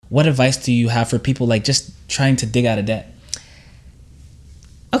what advice do you have for people like just trying to dig out of debt?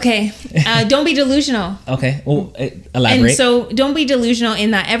 Okay, don't be delusional. Okay, well, elaborate. And so don't be delusional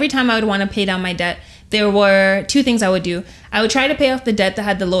in that every time I would want to pay down my debt, there were two things I would do. I would try to pay off the debt that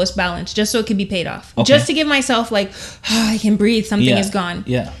had the lowest balance just so it could be paid off. Okay. Just to give myself like, I can breathe, something is gone.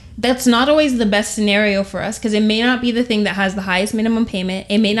 Yeah. That's not always the best scenario for us because it may not be the thing that has the highest minimum payment.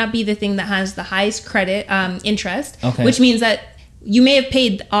 It may not be the thing that has the highest credit interest, which means that you may have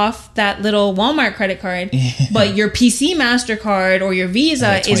paid off that little Walmart credit card, but your PC MasterCard or your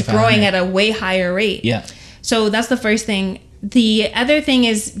Visa is growing at a way higher rate. Yeah. So that's the first thing. The other thing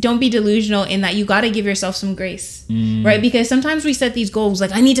is don't be delusional in that you got to give yourself some grace, right? Because sometimes we set these goals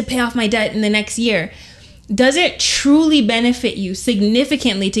like I need to pay off my debt in the next year. Does it truly benefit you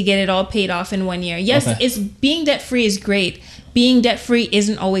significantly to get it all paid off in 1 year? Yes, it's being debt free is great. Being debt free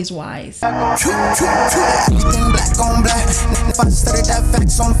isn't always wise.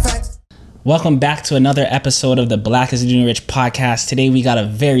 Welcome back to another episode of the Black is the New Rich podcast. Today we got a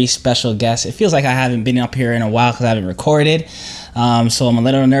very special guest. It feels like I haven't been up here in a while because I haven't recorded. So I'm a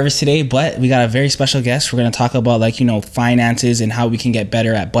little nervous today, but we got a very special guest. We're going to talk about finances and how we can get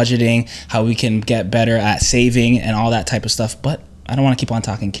better at budgeting, how we can get better at saving and all that type of stuff. But I don't want to keep on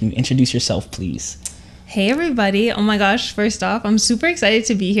talking. Can you introduce yourself, please? Hey everybody. Oh my gosh. First off, I'm super excited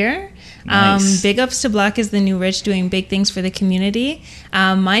to be here. Nice. Big ups to Black is the New Rich, doing big things for the community.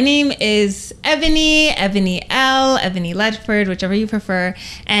 My name is Eboni L, Eboni Ledford, whichever you prefer.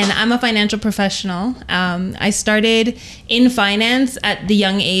 And I'm a financial professional. I started in finance at the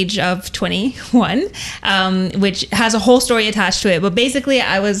young age of 21, which has a whole story attached to it. But basically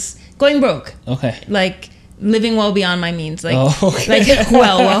I was going broke. Okay. Living well beyond my means, well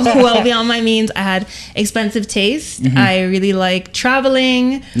beyond my means. I had expensive taste. Mm-hmm. I really like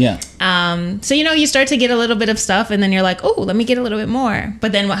traveling. Yeah. So you start to get a little bit of stuff, and then you're like, oh, let me get a little bit more.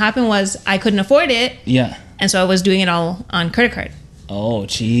 But then what happened was I couldn't afford it. Yeah. And so I was doing it all on credit card. Oh,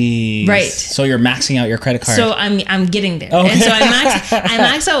 geez. Right. So you're maxing out your credit card. So I'm getting there. Okay. And so I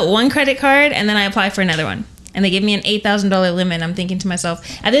max out one credit card, and then I apply for another one. And they give me an $8,000 limit. I'm thinking to myself,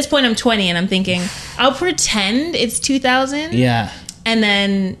 at this point I'm 20 and I'm thinking, I'll pretend it's 2,000. Yeah. And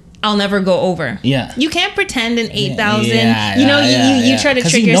then I'll never go over. Yeah. You can't pretend an 8,000. Yeah, you try to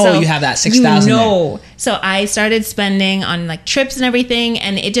trick yourself. You have that 6,000. So I started spending on trips and everything.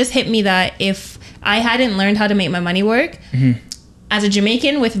 And it just hit me that if I hadn't learned how to make my money work, as a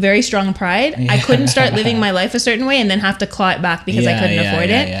Jamaican with very strong pride, I couldn't start living my life a certain way and then have to claw it back because I couldn't afford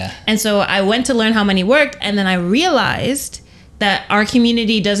it. Yeah. And so I went to learn how money worked, and then I realized that our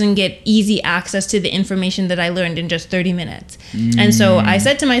community doesn't get easy access to the information that I learned in just 30 minutes. And so I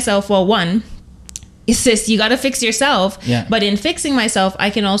said to myself, well, one, sis, you got to fix yourself. Yeah. But in fixing myself, I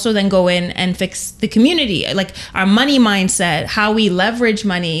can also then go in and fix the community, like our money mindset, how we leverage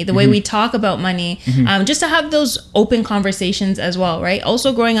money, the way we talk about money, just to have those open conversations as well, right?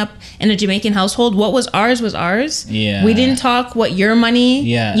 Also, growing up in a Jamaican household, what was ours was ours. Yeah. We didn't talk what your money,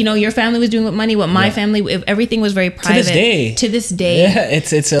 your family was doing with money, what my family, everything was very private. To this day. Yeah,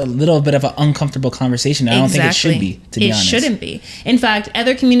 it's a little bit of an uncomfortable conversation. I don't think it should be, to be honest. It shouldn't be. In fact,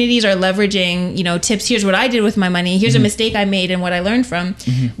 other communities are leveraging, tips. Here's what I did with my money. Here's a mistake I made and what I learned from.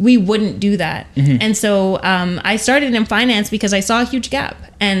 We wouldn't do that. And so I started in finance because I saw a huge gap,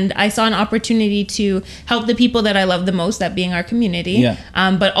 and I saw an opportunity to help the people that I love the most, that being our community,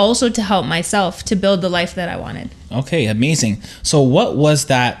 but also to help myself to build the life that I wanted. Okay, amazing. So what was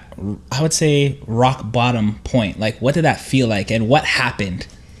that, I would say, rock bottom point? Like, what did that feel like, and what happened?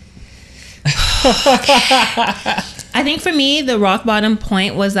 I think for me, the rock bottom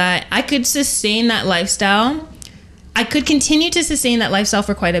point was that I could sustain that lifestyle. I could continue to sustain that lifestyle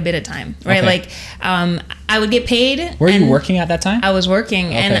for quite a bit of time, right? Okay. I would get paid. Were you working at that time? I was working.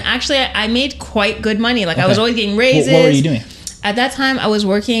 Okay. And actually I made quite good money. I was always getting raises. What were you doing? At that time, I was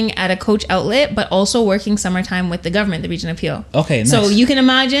working at a coach outlet, but also working summertime with the government, the Region of Peel. Okay, nice. So you can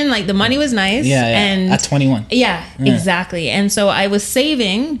imagine, the money was nice. Yeah. And at 21. Yeah, exactly. And so I was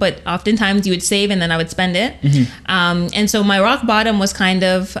saving, but oftentimes you would save and then I would spend it. And so my rock bottom was kind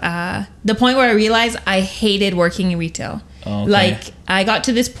of the point where I realized I hated working in retail. Okay. I got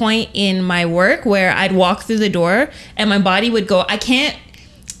to this point in my work where I'd walk through the door and my body would go, I can't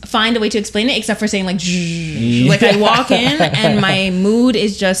find a way to explain it except for saying I walk in and my mood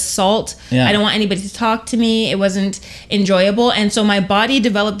is just salt. I don't want anybody to talk to me. It wasn't enjoyable, and so my body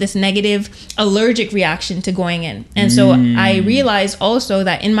developed this negative allergic reaction to going in. And so I realized also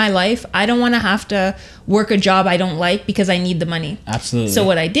that in my life I don't want to have to work a job I don't like because I need the money. Absolutely. So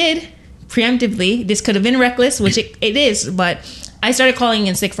what I did preemptively, this could have been reckless, which it is, but I started calling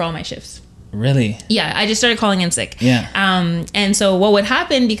in sick for all my shifts. Really? Yeah, I just started calling in sick. Yeah. And so what would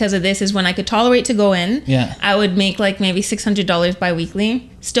happen because of this is when I could tolerate to go in, yeah, I would make like maybe $600 bi-weekly.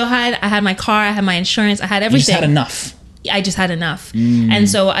 I had my car, I had my insurance, I had everything. You just had enough. I just had enough. And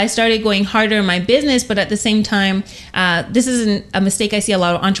so I started going harder in my business, but at the same time, this is a mistake I see a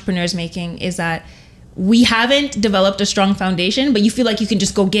lot of entrepreneurs making, is that we haven't developed a strong foundation, but you feel like you can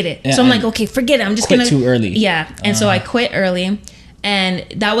just go get it. Yeah, so I'm like, okay, forget it. I'm just gonna quit too early. Yeah. And so I quit early. And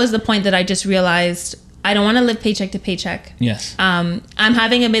that was the point that I just realized I don't want to live paycheck to paycheck. Yes. I'm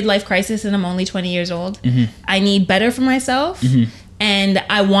having a midlife crisis and I'm only 20 years old. I need better for myself. And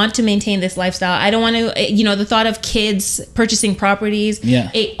I want to maintain this lifestyle. I don't want to, the thought of kids purchasing properties,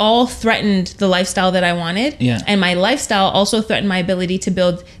 it all threatened the lifestyle that I wanted. Yeah. And my lifestyle also threatened my ability to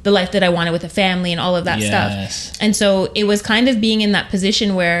build the life that I wanted with a family and all of that stuff. And so it was kind of being in that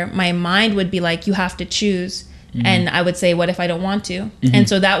position where my mind would be like, you have to choose. And I would say, what if I don't want to? And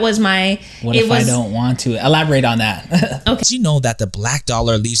so that was my... I don't want to? Elaborate on that. Okay. Did you know that the Black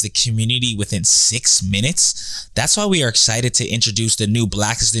Dollar leaves the community within 6 minutes? That's why we are excited to introduce the new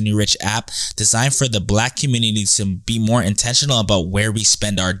Black is the New Rich app, designed for the Black community to be more intentional about where we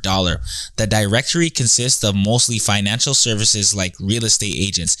spend our dollar. The directory consists of mostly financial services like real estate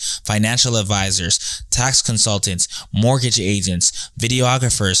agents, financial advisors, tax consultants, mortgage agents,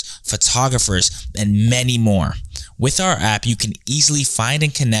 videographers, photographers, and many more. With our app, you can easily find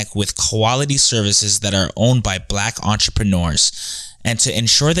and connect with quality services that are owned by Black entrepreneurs. And to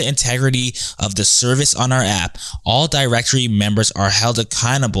ensure the integrity of the service on our app, all directory members are held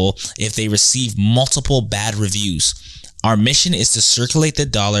accountable if they receive multiple bad reviews. Our mission is to circulate the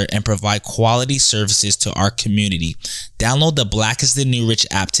dollar and provide quality services to our community. Download the Black is the New Rich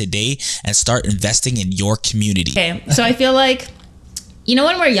app today and start investing in your community. Okay, so I feel like,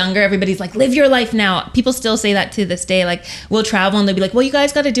 when we're younger, everybody's like, live your life now. People still say that to this day. Like, we'll travel and they'll be like, well, you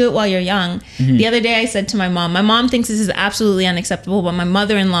guys got to do it while you're young. The other day I said to my mom thinks this is absolutely unacceptable, but my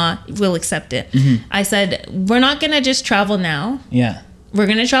mother-in-law will accept it. I said, we're not going to just travel now. Yeah. We're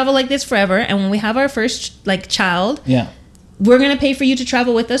going to travel like this forever. And when we have our first child, yeah, we're going to pay for you to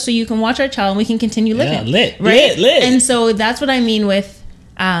travel with us so you can watch our child and we can continue living. Yeah, lit. And so that's what I mean with,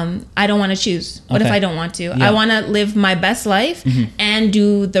 I don't want to choose. What if I don't want to? Yeah. I want to live my best life and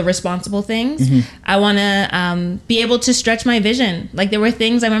do the responsible things. I want to be able to stretch my vision. Like, there were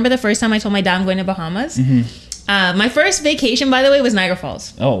things, I remember the first time I told my dad I'm going to Bahamas. My first vacation, by the way, was Niagara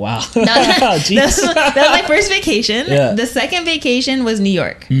Falls. Oh, wow. That was my first vacation. Yeah. The second vacation was New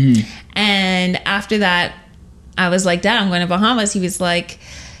York. And after that, I was like, Dad, I'm going to Bahamas. He was like,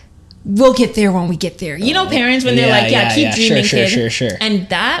 we'll get there when we get there. Parents, when they're keep dreaming, kid. Sure. And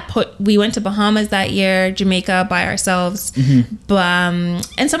we went to Bahamas that year, Jamaica by ourselves, and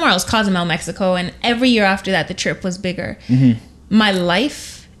somewhere else, Cozumel, Mexico. And every year after that, the trip was bigger. My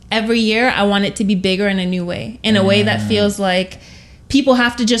life, every year, I want it to be bigger in a new way, in a way that feels like people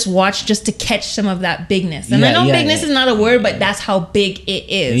have to just watch just to catch some of that bigness. And I know bigness is not a word, but that's how big it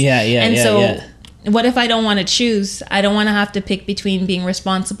is. What if I don't want to choose? I don't want to have to pick between being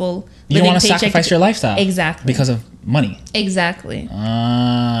responsible. You don't want to sacrifice your lifestyle. Exactly. Because of money. Exactly.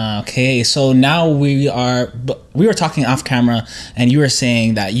 Okay. So now we were talking off camera and you were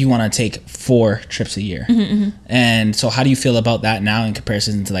saying that you want to take 4 trips a year. And so how do you feel about that now in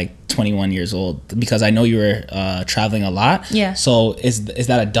comparison to 21 years old? Because I know you were traveling a lot. Yeah. So is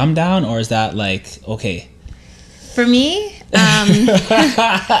that a dumb down or is that okay? For me,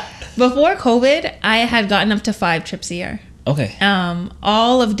 before COVID, I had gotten up to 5 trips a year. Okay.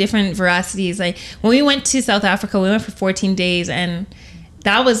 All of different veracities. Like, when we went to South Africa, we went for 14 days, and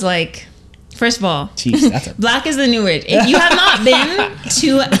that was first of all, jeez, that's Black is the New Rich. If you have not been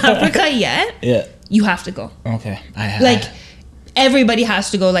to Africa yet, you have to go. Okay. I have. Everybody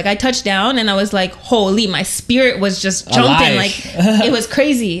has to go. I touched down and I was like, holy, my spirit was just jumping. It was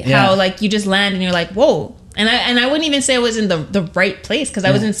crazy how you just land and you're like, whoa. And I wouldn't even say I was in the right place because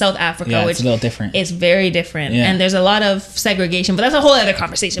I was in South Africa, which it's a little different. It's very different. And there's a lot of segregation, but that's a whole other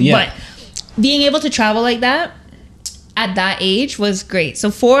conversation. But being able to travel like that at that age was great.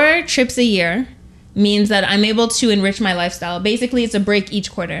 So 4 trips a year means that I'm able to enrich my lifestyle. Basically, it's a break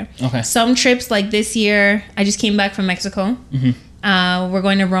each quarter. Okay. Some trips, like this year, I just came back from Mexico. We're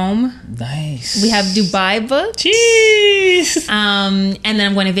going to Rome. Nice. We have Dubai booked. Jeez. And then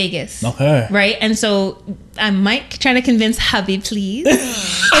I'm going to Vegas. Okay. Right? And so I might try to convince hubby, please,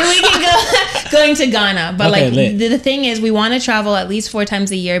 if we can going to Ghana. But the thing is, we want to travel at least 4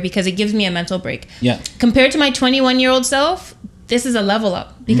 times a year because it gives me a mental break. Yeah. Compared to my 21-year-old self, this is a level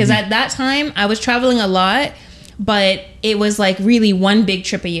up because at that time I was traveling a lot, but it was really one big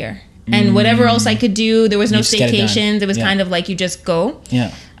trip a year. And whatever else I could do, there was no staycations. It was kind of you just go.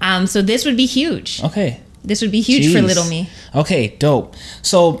 Yeah. So this would be huge. Okay. This would be huge for little me. Okay, dope.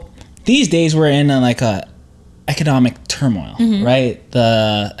 So these days we're in a economic turmoil, right?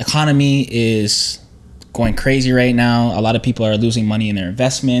 The economy is going crazy right now. A lot of people are losing money in their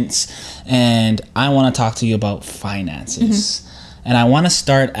investments, and I want to talk to you about finances. And I want to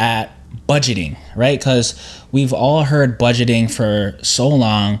start at budgeting, right? Because we've all heard budgeting for so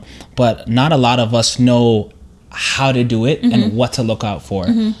long, but not a lot of us know how to do it and what to look out for.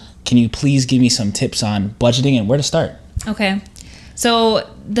 Can you please give me some tips on budgeting and where to start? Okay. So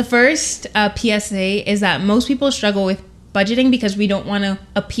the first PSA is that most people struggle with budgeting because we don't want to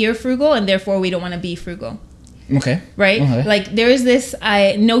appear frugal, and therefore we don't want to be frugal. Okay. Right? Okay. Like there is this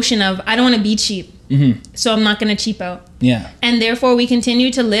notion of, I don't want to be cheap. So I'm not going to cheap out. Yeah. And therefore we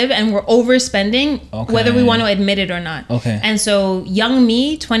continue to live and we're overspending, whether we want to admit it or not. Okay. And so young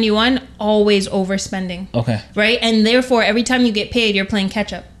me, 21, always overspending. Okay. Right? And therefore every time you get paid, you're playing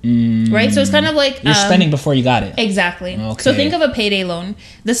catch up. Right? So it's kind of like... You're spending before you got it. Exactly. Okay. So think of a payday loan.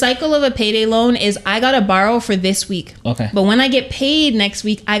 The cycle of a payday loan is I got to borrow for this week. Okay. But when I get paid next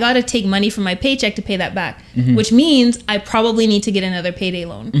week, I got to take money from my paycheck to pay that back, which means I probably need to get another payday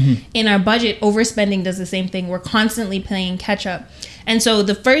loan. In our budget, overspending does the same thing. We're constantly playing catch up. And so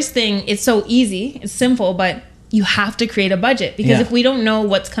the first thing, it's so easy, it's simple, but you have to create a budget, because if we don't know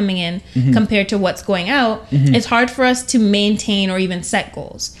what's coming in compared to what's going out, it's hard for us to maintain or even set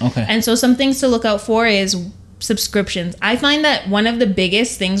goals. Okay. And so some things to look out for is subscriptions. I find that one of the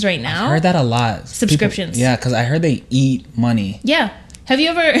biggest things right now... I heard that a lot. Subscriptions. People, yeah, because I heard they eat money. Yeah. Have you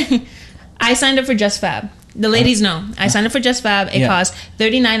ever... I signed up for JustFab. The ladies know. I signed up for JustFab. It cost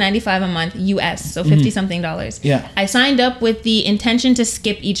 $39.95 a month US, so $50-something. Yeah. I signed up with the intention to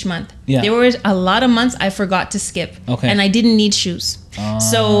skip each month. Yeah. There were a lot of months I forgot to skip. Okay. And I didn't need shoes.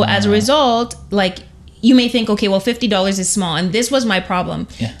 So as a result, like... You may think, okay, well, $50 is small. And this was my problem.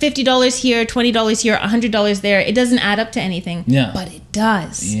 Yeah. $50 here, $20 here, $100 there. It doesn't add up to anything. Yeah. But it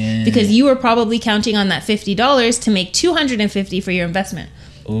does. Yeah. Because you were probably counting on that $50 to make $250 for your investment.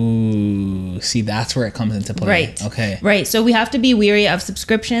 Ooh, see, that's where it comes into play. Right. Okay. Right. So we have to be weary of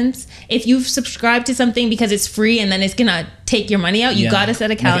subscriptions. If you've subscribed to something because it's free and then it's going to take your money out, you got to set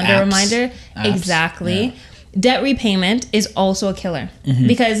a calendar reminder. Apps. Exactly. Yeah. Debt repayment is also a killer,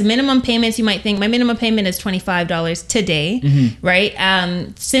 because minimum payments, you might think my minimum payment is $25 today, right?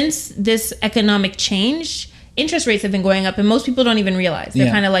 Since this economic change, interest rates have been going up and most people don't even realize.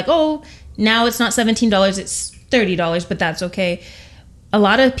 They're kind of like, oh, now it's not $17, it's $30, but that's okay. A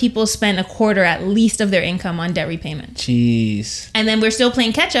lot of people spend a quarter at least of their income on debt repayment. Jeez. And then we're still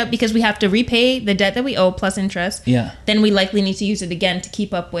playing catch up because we have to repay the debt that we owe plus interest. Yeah. Then we likely need to use it again to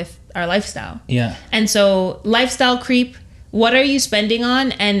keep up with our lifestyle. Yeah. And so lifestyle creep, what are you spending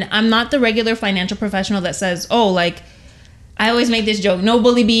on? And I'm not the regular financial professional that says, oh, like, I always make this joke, no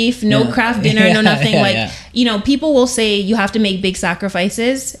bully beef, no craft dinner, no nothing. You know, people will say you have to make big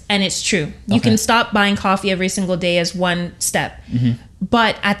sacrifices, and it's true. You can stop buying coffee every single day as one step.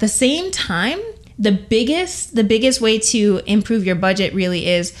 But at the same time, the biggest way to improve your budget really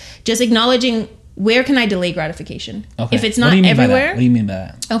is just acknowledging, where can I delay gratification? Okay. If it's not everywhere. What do you mean by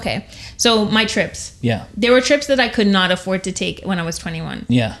that? Okay. So my trips. Yeah. There were trips that I could not afford to take when I was 21.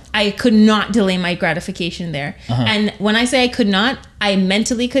 Yeah. I could not delay my gratification there. And when I say I could not, I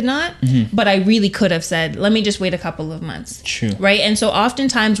mentally could not, but I really could have said, let me just wait a couple of months. True. Right? And so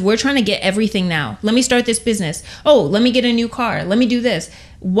oftentimes we're trying to get everything now. Let me start this business. Oh, let me get a new car. Let me do this.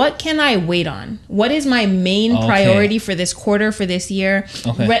 What can I wait on? What is my main priority for this quarter, for this year?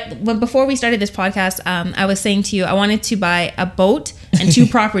 Okay. Before we started this podcast, I was saying to you, I wanted to buy a boat and 2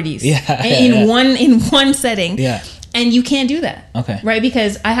 properties in one setting. Yeah. And you can't do that. Okay. Right?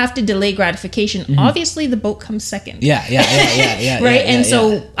 Because I have to delay gratification. Obviously, the boat comes second. Yeah. Right? And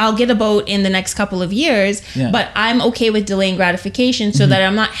so I'll get a boat in the next couple of years, but I'm okay with delaying gratification so that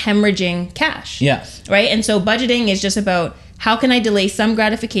I'm not hemorrhaging cash. Yeah. Right? And so budgeting is just about, how can I delay some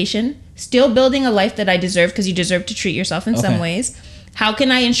gratification, still building a life that I deserve, because you deserve to treat yourself in some ways. How can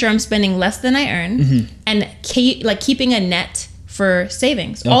I ensure I'm spending less than I earn, and keeping a net for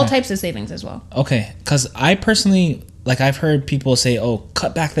savings, all types of savings as well. Okay, because I personally, I've heard people say, oh,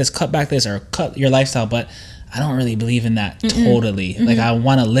 cut back this, or cut your lifestyle, but I don't really believe in that totally. Like, I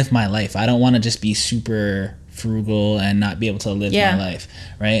want to live my life. I don't want to just be super frugal and not be able to live my life,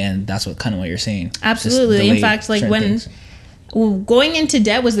 right? And that's what you're saying. Absolutely. In fact, going into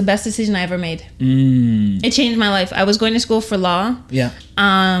debt was the best decision I ever made. It changed my life. I was going to school for law. Yeah.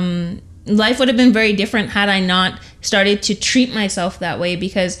 Life would have been very different had I not started to treat myself that way,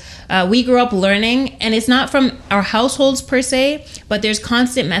 because we grew up learning, and it's not from our households per se, but there's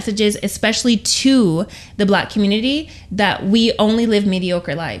constant messages, especially to the Black community, that we only live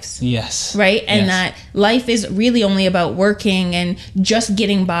mediocre lives. Yes. Right? And Yes. that life is really only about working and just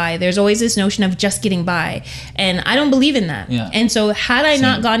getting by. There's always this notion of just getting by. And I don't believe in that. Yeah. And so had I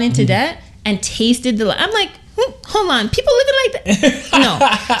not gone into debt and tasted the, I'm like, hold on, people living like that.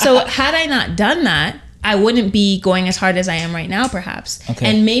 No. So had I not done that, I wouldn't be going as hard as I am right now, perhaps. Okay.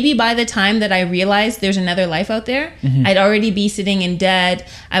 And maybe by the time that I realized there's another life out there, I'd already be sitting in debt.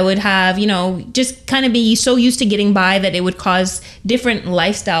 I would have, just kind of be so used to getting by that it would cause different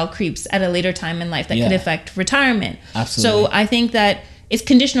lifestyle creeps at a later time in life that could affect retirement. Absolutely. So I think that it's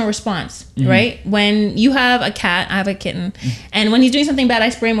conditional response, right? When you have a cat, I have a kitten, and when he's doing something bad, I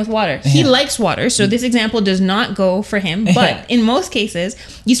spray him with water. He likes water, so this example does not go for him. But in most cases,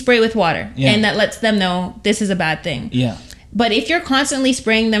 you spray with water, and that lets them know this is a bad thing. Yeah. But if you're constantly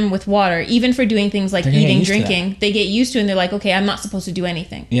spraying them with water, even for doing things like eating, drinking, they get used to it, and they're like, okay, I'm not supposed to do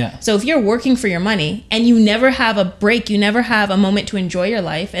anything. Yeah. So if you're working for your money and you never have a break, you never have a moment to enjoy your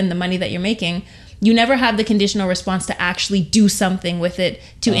life and the money that you're making, you never have the conditional response to actually do something with it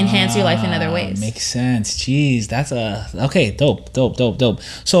to enhance your life in other ways. Makes sense. Jeez, that's okay. Dope.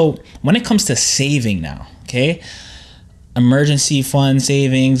 So when it comes to saving now, okay, emergency fund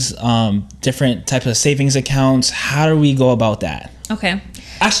savings, different types of savings accounts, how do we go about that? Okay.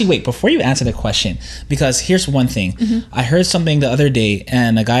 Actually, wait, before you answer the question, because here's one thing. I heard something the other day,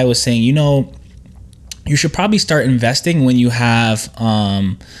 and a guy was saying, you should probably start investing when you have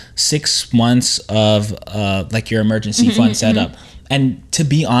 6 months of like your emergency fund set up. And to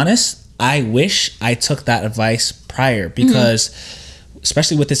be honest, I wish I took that advice prior, because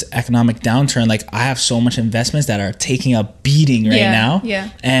especially with this economic downturn, like I have so much investments that are taking a beating right now. Yeah.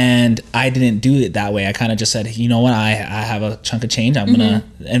 And I didn't do it that way. I kind of just said, you know what, I have a chunk of change, I'm gonna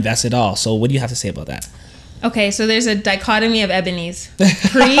invest it all. So what do you have to say about that? Okay, so there's a dichotomy of Eboni's.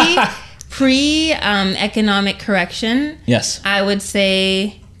 Pre economic correction, Yes. I would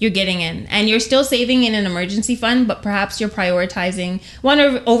say you're getting in, and you're still saving in an emergency fund, but perhaps you're prioritizing one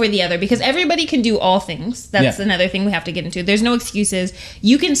over the other, because everybody can do all things. That's another thing we have to get into. There's no excuses.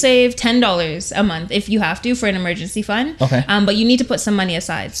 You can save $10 a month if you have to for an emergency fund. Okay. But you need to put some money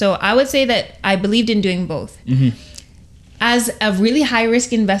aside. So I would say that I believed in doing both. As a really high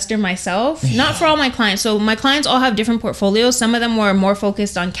risk investor myself, not for all my clients. So my clients all have different portfolios. Some of them were more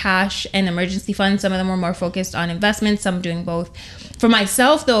focused on cash and emergency funds. Some of them were more focused on investments, some doing both. For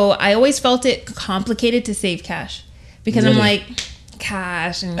myself though, I always felt it complicated to save cash, because I'm like,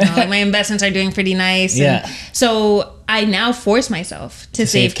 cash, and my investments are doing pretty nice. Yeah. And so I now force myself to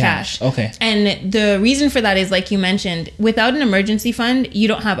save cash. Okay. And the reason for that is, like you mentioned, without an emergency fund, you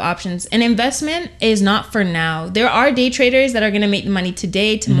don't have options. An investment is not for now. There are day traders that are going to make the money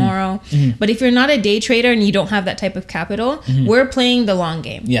today, tomorrow. But if you're not a day trader and you don't have that type of capital, we're playing the long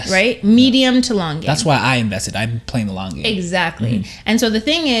game. Yes. Right? Medium to long game. That's why I invested. I'm playing the long game. Exactly. And so the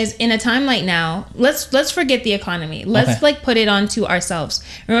thing is, in a time like now, let's forget the economy. Let's like put it onto ourselves.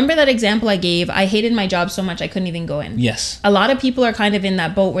 Remember that example I gave? I hated my job so much I couldn't even go in. Yes. A lot of people are kind of in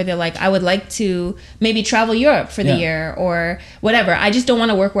that boat where they're like, I would like to maybe travel Europe for the year or whatever. I just don't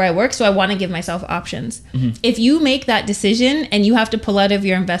want to work where I work, so I want to give myself options. If you make that decision and you have to pull out of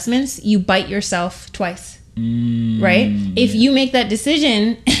your investments, you bite yourself twice. Right? If you make that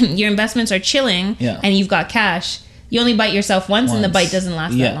decision, your investments are chilling and you've got cash, you only bite yourself once and the bite doesn't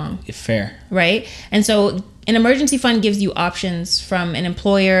last that long. Fair. Right? And so an emergency fund gives you options from an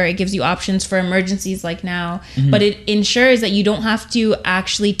employer. It gives you options for emergencies like now, but it ensures that you don't have to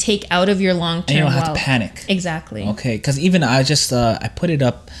actually take out of your long-term And you don't have wealth. to panic. Exactly. Okay, because even I just I put it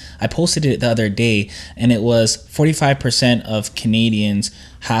up. I posted it the other day, and it was 45% of Canadians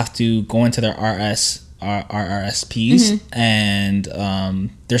have to go into their RRSPs and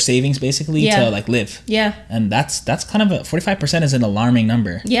their savings basically to like live. Yeah. And that's kind of 45% is an alarming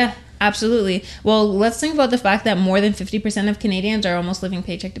number. Yeah. Absolutely. Well, let's think about the fact that more than 50% of Canadians are almost living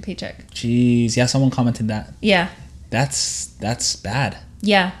paycheck to paycheck. Jeez, yeah, someone commented that. Yeah. That's bad.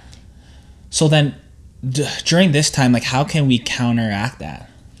 Yeah. So then, during this time, like, how can we counteract that?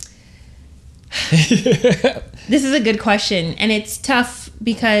 This is a good question, and it's tough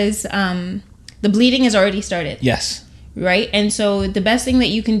because the bleeding has already started. Yes. Right? And so the best thing that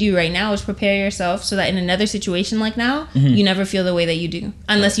you can do right now is prepare yourself so that in another situation like now, you never feel the way that you do,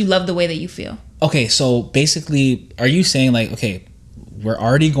 unless you love the way that you feel. Okay, so basically, are you saying like, okay, we're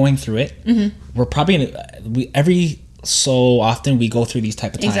already going through it. We're probably every so often we go through these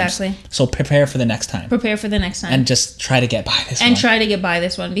type of times. Exactly. So prepare for the next time. Prepare for the next time. And just try to get by this one. And try to get by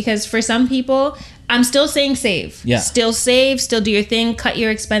this one. Because for some people, I'm still saying save. Yeah. Still save. Still do your thing. Cut your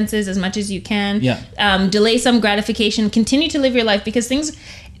expenses as much as you can. Yeah. Delay some gratification. Continue to live your life. Because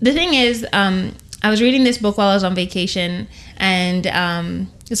the thing is, I was reading this book while I was on vacation. And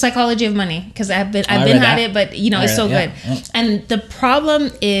the psychology of money. Because I've been at it. But, it's so good. Yeah. And the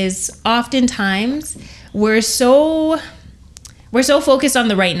problem is oftentimes we're so focused on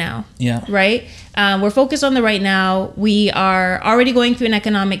the right now. Yeah. Right? We're focused on the right now. We are already going through an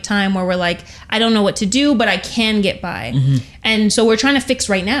economic time where we're like, I don't know what to do, but I can get by. Mm-hmm. And so we're trying to fix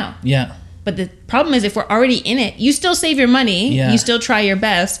right now. Yeah. But the problem is if we're already in it, you still save your money. Yeah. You still try your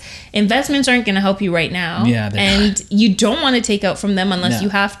best. Investments aren't going to help you right now. Yeah, and you don't want to take out from them unless you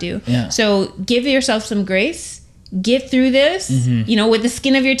have to. Yeah. So give yourself some grace. Get through this, with the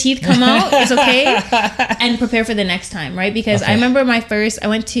skin of your teeth come out, it's okay, and prepare for the next time, right? Because I remember I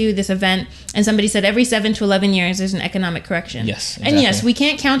went to this event and somebody said every 7 to 11 years there's an economic correction. Yes, exactly. And yes, we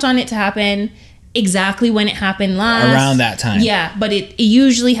can't count on it to happen exactly when it happened last. Around that time. Yeah, but it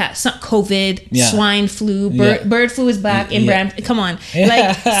usually has COVID, swine flu, bird flu is back in Brampton. Come on.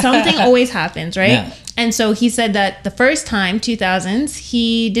 Like something always happens, right? Yeah. And so he said that the first time, 2000s,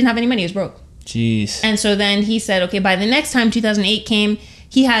 he didn't have any money, he was broke. Jeez. And so then he said, okay, by the next time 2008 came,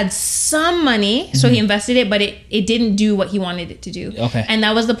 he had some money, so he invested it, but it didn't do what he wanted it to do. Okay. And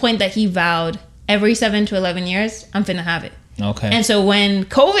that was the point that he vowed every 7 to 11 years, I'm finna have it. Okay. And so when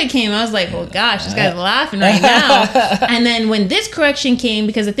COVID came, I was like, oh gosh, this guy's laughing right now. And then when this correction came,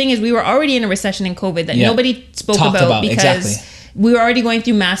 because the thing is, we were already in a recession in COVID that nobody spoke about because we were already going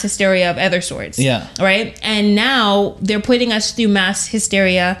through mass hysteria of other sorts. Yeah. Right? And now they're putting us through mass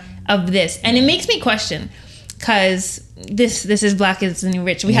hysteria of this, and it makes me question, because this is Black is the New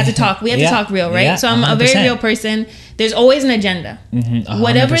Rich. We have to talk. We have to talk real, right? Yeah, so I'm 100%. A very real person. There's always an agenda.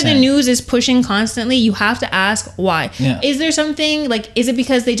 Whatever the news is pushing constantly, you have to ask why. Yeah. Is there something is it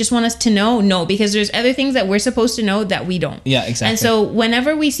because they just want us to know? No, because there's other things that we're supposed to know that we don't. Yeah, exactly. And so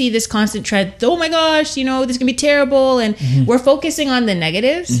whenever we see this constant trend, oh my gosh, this is gonna be terrible, and we're focusing on the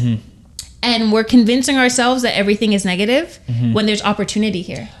negatives, and we're convincing ourselves that everything is negative when there's opportunity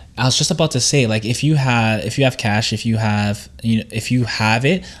here. I was just about to say, if you have cash, if you have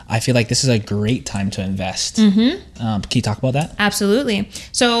it, I feel like this is a great time to invest. Can you talk about that? Absolutely.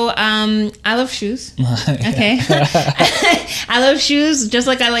 So I love shoes. Okay. I love shoes just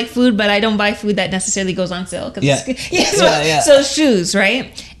like I like food, but I don't buy food that necessarily goes on sale. So shoes,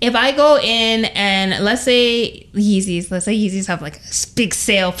 right? If I go in and let's say Yeezys have a big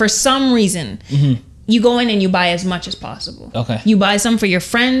sale for some reason. You go in and you buy as much as possible. Okay. You buy some for your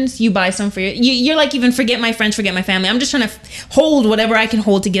friends. You buy some for you're like, even forget my friends, forget my family. I'm just trying to hold whatever I can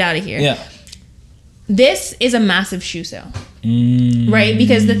hold to get out of here. Yeah. This is a massive shoe sale. Right?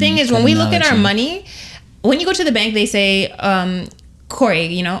 Because the thing is, when we look at our money, when you go to the bank, they say,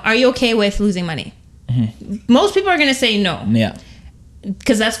 Corey, are you okay with losing money? Most people are going to say no. Yeah.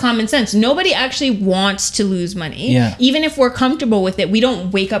 Because that's common sense. Nobody actually wants to lose money. Yeah. Even if we're comfortable with it, we don't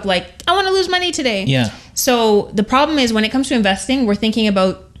wake up like, I want to lose money today. Yeah. So the problem is when it comes to investing, we're thinking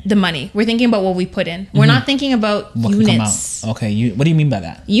about the money. We're thinking about what we put in. We're not thinking about what units. Okay. What do you mean by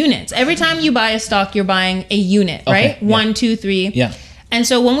that? Units. Every time you buy a stock, you're buying a unit, right? Yeah. 1, 2, 3. Yeah. And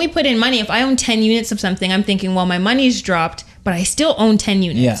so when we put in money, if I own 10 units of something, I'm thinking, well, my money's dropped, but I still own 10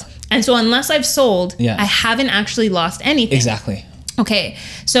 units. Yeah. And so unless I've sold, I haven't actually lost anything. Exactly. Okay,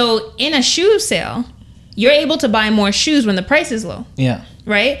 so in a shoe sale, you're able to buy more shoes when the price is low. Yeah.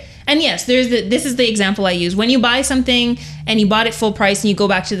 Right? And yes, this is the example I use. When you buy something and you bought it full price and you go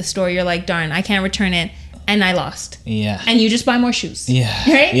back to the store, you're like, darn, I can't return it. And I lost. Yeah. And you just buy more shoes. Yeah.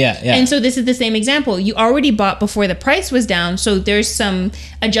 Right? Yeah. And so this is the same example. You already bought before the price was down. So there's some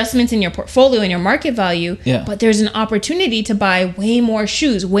adjustments in your portfolio and your market value. Yeah. But there's an opportunity to buy way more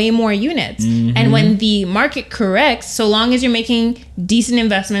shoes, way more units. And when the market corrects, so long as you're making decent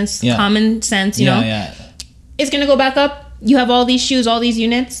investments, common sense, you know, it's going to go back up. You have all these shoes, all these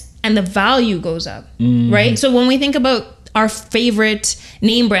units, and the value goes up. Right? So when we think about our favorite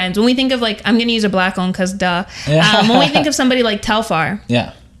name brands, when we think of I'm going to use a Black owned because duh. When we think of somebody like Telfar,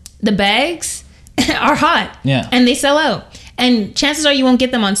 the bags are hot and they sell out. And chances are you won't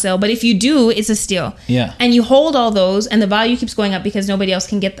get them on sale, but if you do, it's a steal. Yeah. And you hold all those and the value keeps going up because nobody else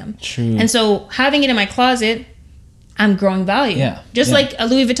can get them. True. And so having it in my closet, I'm growing value. Yeah. Just like a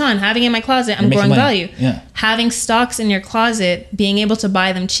Louis Vuitton, having it in my closet, I'm growing value. Yeah. Having stocks in your closet, being able to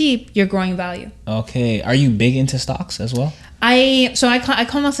buy them cheap, you're growing value. Okay. Are you big into stocks as well? I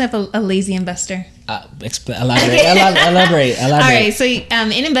call myself a lazy investor. Elaborate. All right. So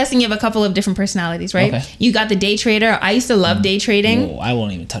in investing, you have a couple of different personalities, right? Okay. You got the day trader. I used to love day trading. Whoa, I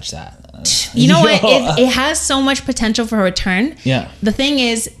won't even touch that. You know what? It has so much potential for a return. Yeah. The thing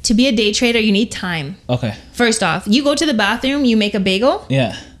is, to be a day trader, you need time. Okay. First off, you go to the bathroom, you make a bagel.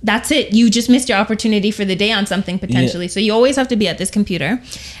 Yeah. That's it. You just missed your opportunity for the day on something potentially. So you always have to be at this computer.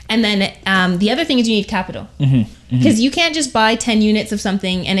 And then the other thing is you need capital. Because you can't just buy 10 units of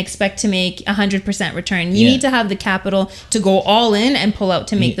something and expect to make 100% return. You need to have the capital to go all in and pull out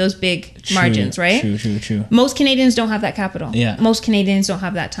to make those big margins, right? True. Most Canadians don't have that capital. Yeah. Most Canadians don't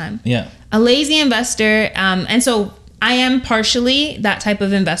have that time. Yeah. A lazy investor, and so I am partially that type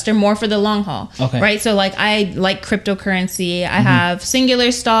of investor, more for the long haul, right? So like I like cryptocurrency. I have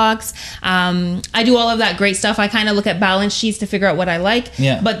singular stocks. I do all of that great stuff. I kind of look at balance sheets to figure out what I like.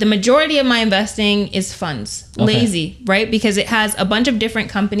 Yeah. But the majority of my investing is funds. Lazy, right? Because it has a bunch of different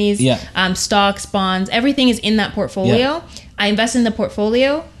companies, stocks, bonds, everything is in that portfolio. Yeah. I invest in the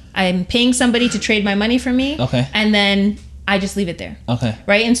portfolio. I'm paying somebody to trade my money for me. And then I just leave it there.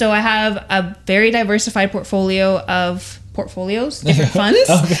 Right. And so I have a very diversified portfolio of portfolios, different funds. Is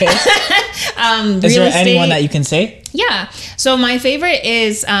there anyone that you can say? Yeah. So my favorite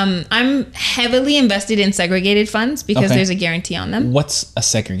is I'm heavily invested in segregated funds because there's a guarantee on them. What's a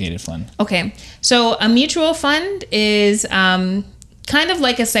segregated fund? Okay. So a mutual fund is kind of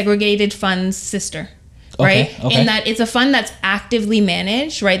like a segregated fund's sister. Right? In that it's a fund that's actively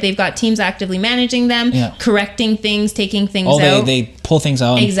managed, right? They've got teams actively managing them, correcting things, taking things out. They pull things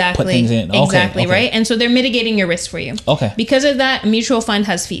out and put things in. Exactly, right? And so they're mitigating your risk for you. Because of that, a mutual fund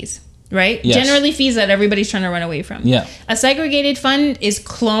has fees, right? Yes. Generally fees that everybody's trying to run away from. Yeah. A segregated fund is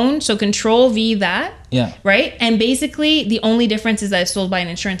cloned, so control V that, right? And basically the only difference is that it's sold by an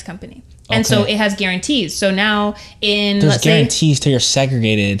insurance company. And so it has guarantees. So now there's guarantees to your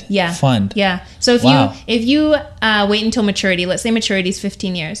segregated fund. Yeah. So if you wait until maturity, let's say maturity is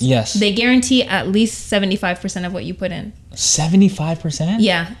 15 years. Yes. They guarantee at least 75% of what you put in. 75%?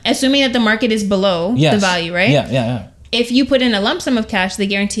 Yeah. Assuming that the market is below the value, right? Yeah. If you put in a lump sum of cash, they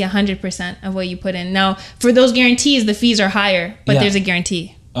guarantee 100% of what you put in. Now, for those guarantees, the fees are higher, but there's a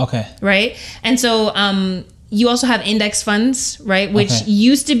guarantee. Right? And so you also have index funds, right? Which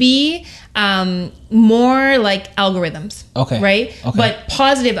used to be more like algorithms, right? But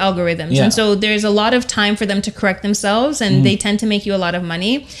positive algorithms. And so there's a lot of time for them to correct themselves and they tend to make you a lot of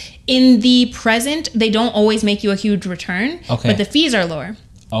money. In the present, they don't always make you a huge return, but the fees are lower.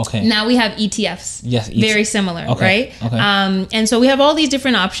 Now we have ETFs. Yes. Very similar, right? And so we have all these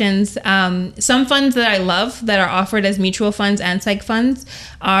different options. Some funds that I love that are offered as mutual funds and seg funds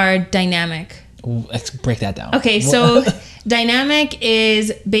are dynamic. Let's break that down. Okay, so Dynamic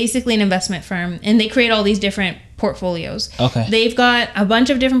is basically an investment firm, and they create all these different portfoliows. They've got a bunch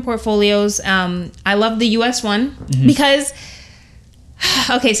of different portfolios. I love the US one because,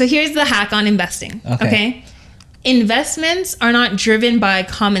 so here's the hack on investing. Investments are not driven by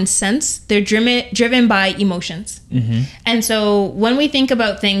common sense. They're driven by emotions. And so when we think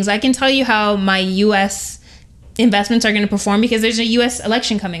about things, I can tell you how my US investments are going to perform because there's a US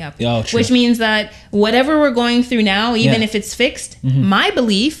election coming up, which means that whatever we're going through now, even if it's fixed, my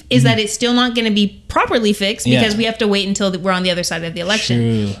belief is that it's still not going to be properly fixed because we have to wait until we're on the other side of the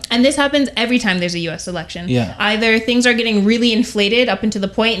election. And this happens every time there's a US election. Either things are getting really inflated up into the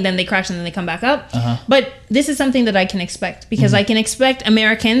point and then they crash and then they come back up. But this is something that I can expect because I can expect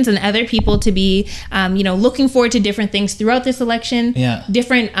Americans and other people to be, looking forward to different things throughout this election.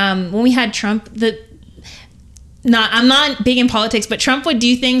 Different, when we had Trump, I'm not big in politics, but Trump would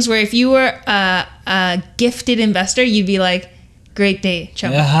do things where if you were a gifted investor, you'd be like, great day,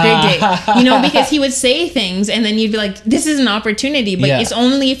 Trump, great day. Because he would say things and then you'd be like, this is an opportunity, but it's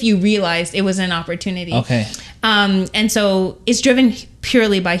only if you realized it was an opportunity. And so it's driven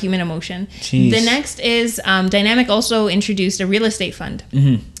purely by human emotion. The next is Dynamic also introduced a real estate fund.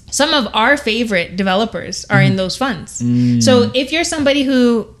 Some of our favorite developers are in those funds. So if you're somebody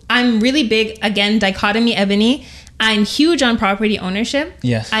who, I'm really big, again, dichotomy, Eboni, I'm huge on property ownership.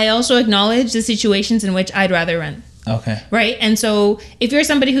 I also acknowledge the situations in which I'd rather rent. Right? And so if you're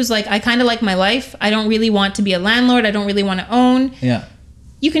somebody who's like, I kind of like my life, I don't really want to be a landlord, I don't really want to own.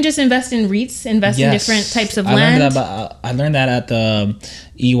 You can just invest in REITs, invest in different types of land. I learned that at the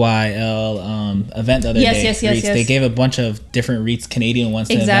EYL event the other day. Yes. They gave a bunch of different REITs, Canadian ones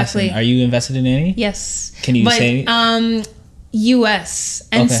to invest in. Are you invested in any? Yes. Can you say? US.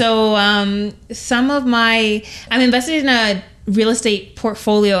 And so some of I'm invested in a real estate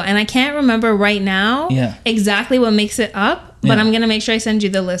portfolio, and I can't remember right now exactly what makes it up, but I'm going to make sure I send you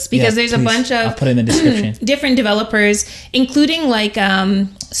the list, because there's please. A bunch of, I'll put it in the description, different developers, including like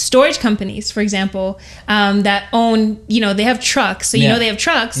storage companies, for example, that own, they have trucks. So, they have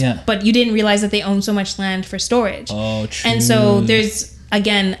trucks, but you didn't realize that they own so much land for storage. Oh, true. And so there's,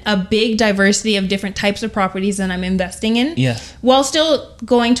 again, a big diversity of different types of properties that I'm investing in, while still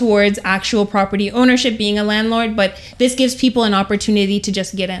going towards actual property ownership, being a landlord. But this gives people an opportunity to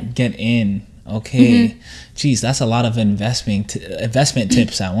just get in. Okay. Geez, that's a lot of investment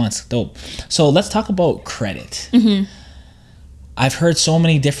tips at once. Dope. So let's talk about credit. I've heard so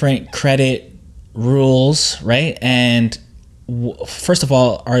many different credit rules, right? And first of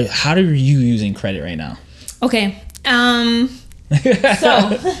all, how are you using credit right now? Okay.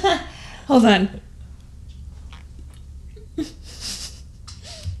 So, hold on.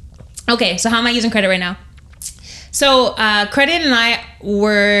 Okay, so how am I using credit right now? So, credit and I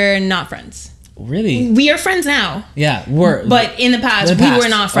were not friends. Really? We are friends now. Yeah, but in the past, we were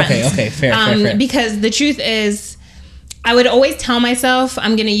not friends. Okay, fair. Because the truth is, I would always tell myself,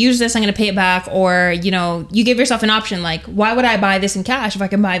 I'm going to use this, I'm going to pay it back. Or, you give yourself an option, like, why would I buy this in cash if I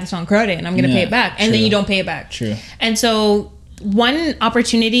can buy this on credit and I'm going to pay it back? And then you don't pay it back. True. And so one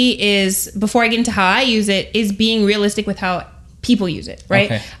opportunity is, before I get into how I use it, is being realistic with how people use it,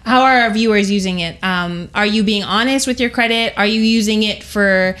 right? Okay. How are our viewers using it? Are you being honest with your credit? Are you using it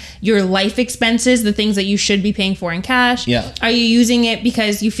for your life expenses, the things that you should be paying for in cash? Yeah. Are you using it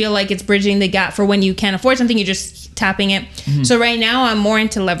because you feel like it's bridging the gap for when you can't afford something, you're just tapping it? So right now I'm more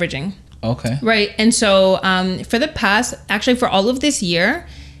into leveraging. Okay. Right. And so for the past, actually for all of this year,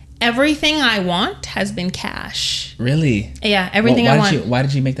 everything I want has been cash. Really? Yeah, everything I want. Why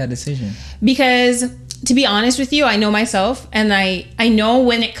did you make that decision? Because, to be honest with you, I know myself, and I know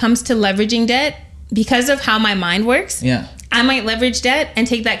when it comes to leveraging debt, because of how my mind works, I might leverage debt and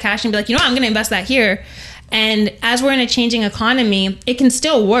take that cash and be like, I'm going to invest that here. And as we're in a changing economy, it can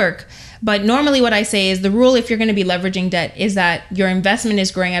still work. But normally what I say is the rule, if you're going to be leveraging debt, is that your investment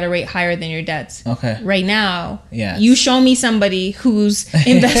is growing at a rate higher than your debts. Okay. Right now, you show me somebody whose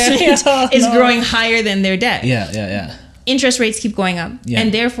investment is growing higher than their debt. Yeah. Interest rates keep going up.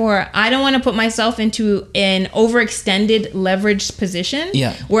 And therefore, I don't want to put myself into an overextended leveraged position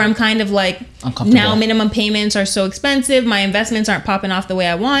where I'm kind of like, now minimum payments are so expensive, my investments aren't popping off the way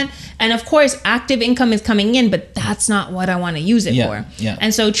I want. And of course, active income is coming in, but that's not what I want to use it for.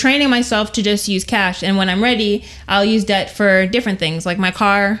 And so training myself to just use cash. And when I'm ready, I'll use debt for different things, like my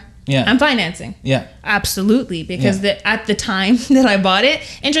car. I'm financing. Absolutely. Because at the time that I bought it,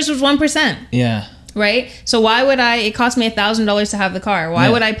 interest was 1%. Right? So why would it cost me $1,000 to have the car? Why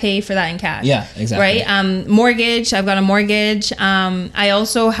would I pay for that in cash? Yeah, exactly. Right? Mortgage, I've got a mortgage. I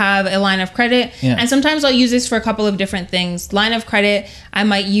also have a line of credit. And sometimes I'll use this for a couple of different things. Line of credit, I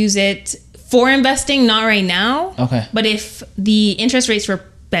might use it for investing, not right now. Okay. But if the interest rates were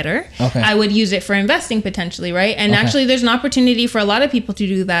better, I would use it for investing potentially, right? And actually there's an opportunity for a lot of people to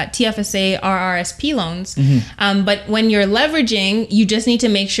do that, TFSA, RRSP loans. But when you're leveraging, you just need to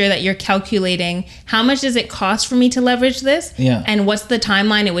make sure that you're calculating how much does it cost for me to leverage this? And what's the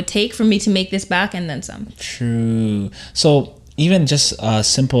timeline it would take for me to make this back and then some. True. So even just a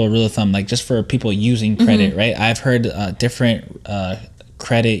simple rule of thumb, like just for people using credit, right? I've heard different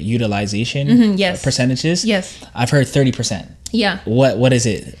credit utilization percentages. I've heard 30%. What is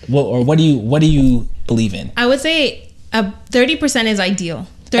it? What do you believe in? I would say 30% is ideal.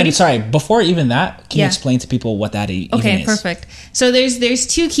 And sorry, before even that, can you explain to people what that even is? Okay, perfect. So there's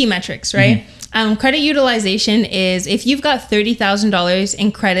two key metrics, right? Credit utilization is if you've got $30,000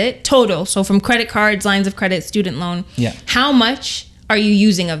 in credit total, so from credit cards, lines of credit, student loan, how much are you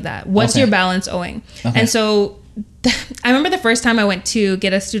using of that? What's your balance owing? And so I remember the first time I went to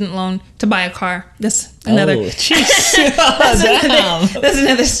get a student loan to buy a car. That's another. Oh, jeez. That's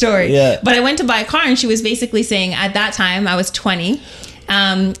another story. But I went to buy a car, and she was basically saying, at that time I was 20,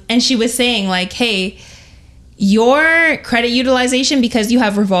 and she was saying like, "Hey, your credit utilization, because you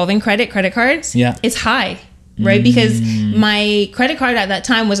have revolving credit cards, is high." Right? Because my credit card at that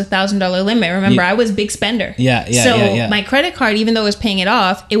time was $1,000 limit. Remember, I was big spender. So my credit card, even though I was paying it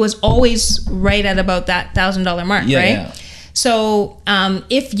off, it was always right at about that $1,000 mark, right? So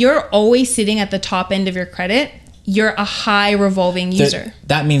if you're always sitting at the top end of your credit, you're a high revolving user.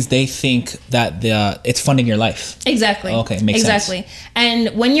 That means they think that it's funding your life. Exactly. Okay, makes sense. And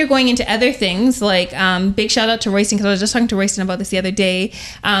when you're going into other things, like big shout out to Royston, because I was just talking to Royston about this the other day.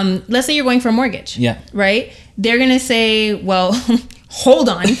 Let's say you're going for a mortgage. Right? They're gonna say, well, hold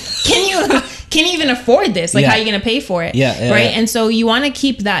on, can you even afford this? Like, how are you going to pay for it? Right. And so you want to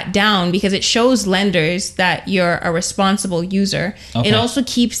keep that down because it shows lenders that you're a responsible user. It also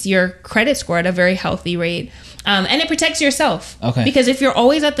keeps your credit score at a very healthy rate. And it protects yourself. Because if you're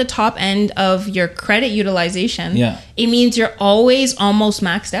always at the top end of your credit utilization, it means you're always almost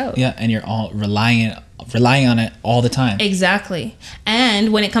maxed out. And you're all relying on it all the time. Exactly.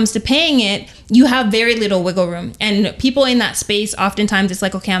 And when it comes to paying it, you have very little wiggle room. And people in that space, oftentimes it's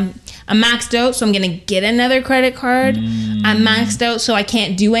like, okay, I'm maxed out, so I'm going to get another credit card. I'm maxed out, so I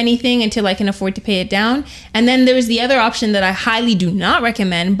can't do anything until I can afford to pay it down. And then there's the other option that I highly do not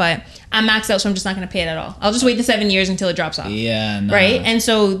recommend, but I'm maxed out, so I'm just not going to pay it at all. I'll just wait the 7 years until it drops off. Right? And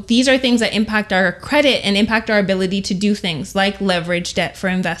so these are things that impact our credit and impact our ability to do things like leverage debt for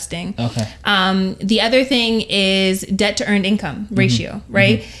investing. The other thing is debt to earned income ratio,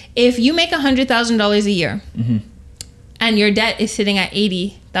 right? If you make $100,000 a year and your debt is sitting at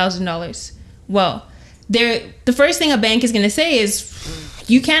 $80,000, well, the first thing a bank is going to say is,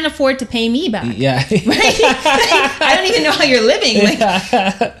 you can't afford to pay me back. Right? I don't even know how you're living.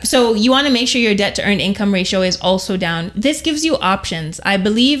 So you want to make sure your debt to earned income ratio is also down. This gives you options. I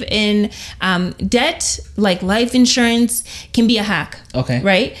believe in debt, like life insurance, can be a hack.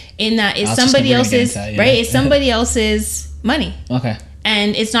 Right? In that it's somebody else's, right? It's somebody else's money.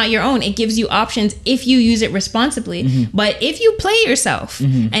 And it's not your own. It gives you options if you use it responsibly. But if you play yourself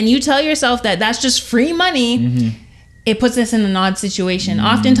and you tell yourself that that's just free money, it puts us in an odd situation.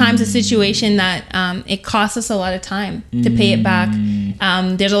 Oftentimes a situation that it costs us a lot of time to pay it back.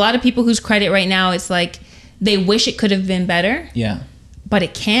 There's a lot of people whose credit right now, it's like they wish it could have been better. But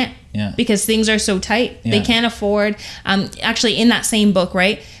it can't because things are so tight. They can't afford. Actually, in that same book,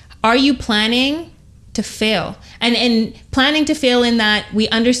 right? Are you planning to fail? And planning to fail in that we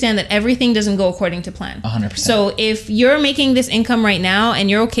understand that everything doesn't go according to plan. 100%. So if you're making this income right now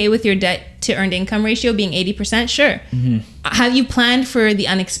and you're okay with your debt to earned income ratio being 80%, sure. Have you planned for the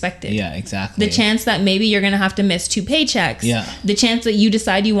unexpected? Exactly. The chance that maybe you're going to have to miss 2 paychecks. The chance that you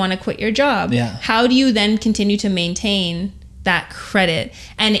decide you want to quit your job. How do you then continue to maintain that credit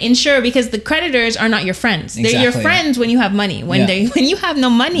and ensure, because the creditors are not your friends. They're your friends when you have money. When you have no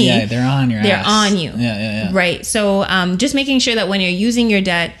money, they're on your ass. They're on you. Right. So just making sure that when you're using your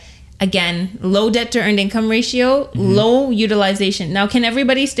debt, again, low debt to earned income ratio, low utilization. Now, can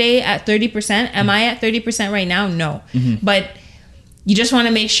everybody stay at 30%? Am I at 30% right now? No. But you just want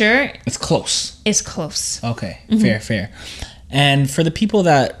to make sure it's close. It's close. Okay. Fair. And for the people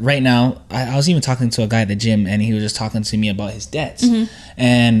that right now, I was even talking to a guy at the gym and he was just talking to me about his debts.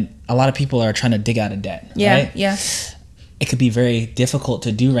 And a lot of people are trying to dig out of debt. Right? It could be very difficult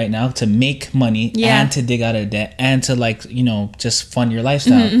to do right now, to make money and to dig out of debt and to just fund your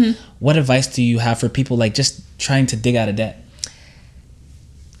lifestyle. What advice do you have for people like just trying to dig out of debt?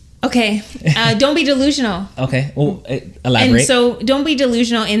 Okay. Don't be delusional. Well, elaborate. And so don't be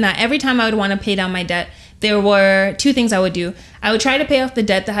delusional in that every time I would want to pay down my debt, there were 2 things I would do. I would try to pay off the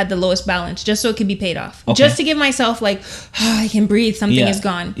debt that had the lowest balance just so it could be paid off. Just to give myself I can breathe, something is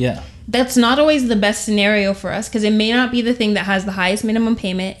gone. That's not always the best scenario for us because it may not be the thing that has the highest minimum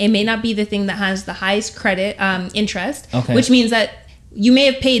payment. It may not be the thing that has the highest credit interest, which means that you may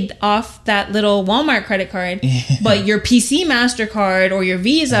have paid off that little Walmart credit card, but your PC MasterCard or your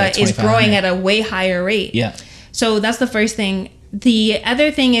Visa is growing at a way higher rate. So that's the first thing. The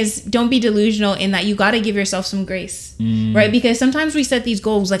other thing is, don't be delusional in that you got to give yourself some grace, right? Because sometimes we set these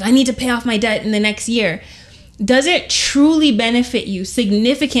goals like, I need to pay off my debt in the next year. Does it truly benefit you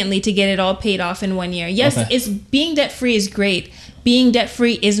significantly to get it all paid off in 1 year? Yes, it's being debt free is great. Being debt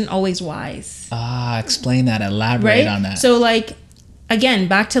free isn't always wise. Explain that. Elaborate on that. So again,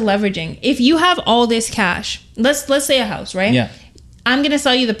 back to leveraging. If you have all this cash, let's say a house, right? I'm going to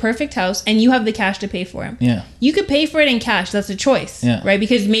sell you the perfect house and you have the cash to pay for it. You could pay for it in cash. That's a choice, right?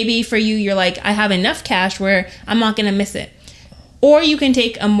 Because maybe for you, you're like, I have enough cash where I'm not going to miss it. Or you can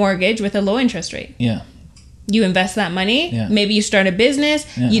take a mortgage with a low interest rate. You invest that money. Maybe you start a business.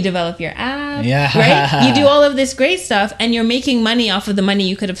 You develop your app. Right? You do all of this great stuff and you're making money off of the money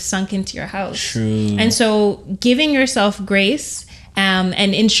you could have sunk into your house. True. And so giving yourself grace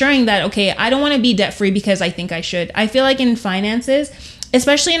and ensuring that, okay, I don't want to be debt free because I think I should. I feel like in finances,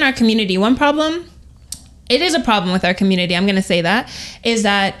 especially in our community, one problem, it is a problem with our community, I'm going to say that, is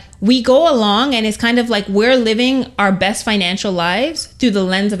that we go along and it's kind of like we're living our best financial lives through the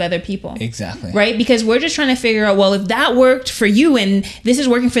lens of other people. Exactly. Right? Because we're just trying to figure out, well, if that worked for you and this is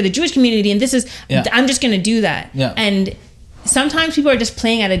working for the Jewish community and this is, I'm just going to do that. And sometimes people are just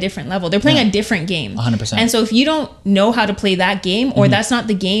playing at a different level. They're playing a different game. 100%. And so if you don't know how to play that game, or that's not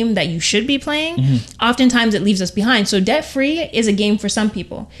the game that you should be playing, oftentimes it leaves us behind. So debt-free is a game for some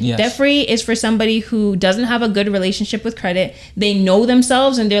people. Yes. Debt-free is for somebody who doesn't have a good relationship with credit. They know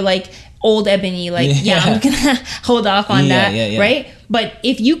themselves and they're like old Ebony, like, I'm gonna hold off on that, right? But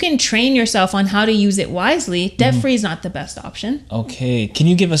if you can train yourself on how to use it wisely, debt-free is not the best option. Okay. Can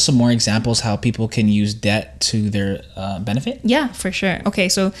you give us some more examples how people can use debt to their benefit? Yeah, for sure. Okay,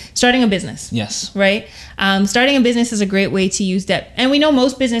 so starting a business. Yes. Right? Starting a business is a great way to use debt. And we know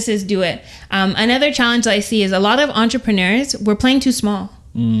most businesses do it. Another challenge that I see is a lot of entrepreneurs, we're playing too small,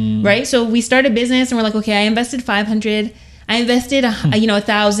 right? So we start a business and we're like, okay, I invested 500, I invested,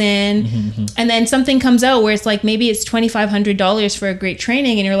 1,000, and then something comes out where it's like, maybe it's $2,500 for a great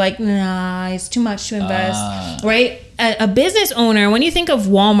training. And you're like, nah, it's too much to invest, right? A business owner, when you think of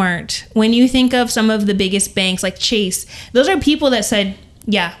Walmart, when you think of some of the biggest banks like Chase, those are people that said,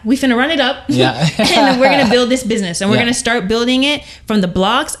 yeah, we finna run it up and we're going to build this business and we're going to start building it from the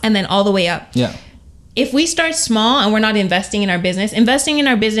blocks and then all the way up. Yeah. If we start small and we're not investing in our business,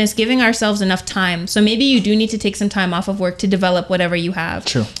 giving ourselves enough time. So maybe you do need to take some time off of work to develop whatever you have.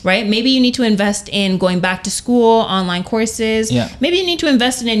 True. Right? Maybe you need to invest in going back to school, online courses. Yeah. Maybe you need to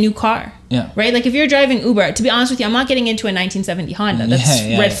invest in a new car. Yeah. Right? Like if you're driving Uber, to be honest with you, I'm not getting into a 1970 Honda. That's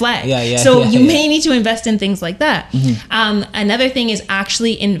red flag. So you may need to invest in things like that. Another thing is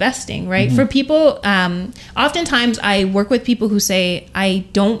actually investing, right? For people, oftentimes I work with people who say, I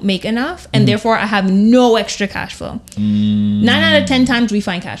don't make enough and therefore I have no extra cash flow. 9 out of 10 times we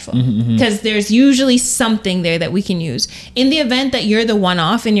find cash flow because there's usually something there that we can use. In the event that you're the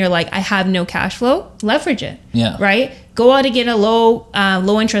one-off and you're like, I have no cash flow, leverage it. Yeah. Right? Go out and get a low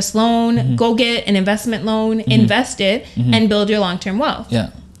interest loan, go get an investment loan, invest it, and build your long-term wealth. Yeah.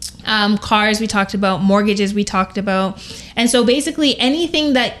 Cars we talked about, mortgages we talked about. And so basically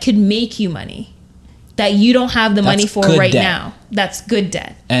anything that could make you money that you don't have the money for right now, that's good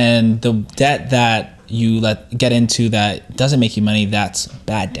debt. And the debt that you get into that doesn't make you money, that's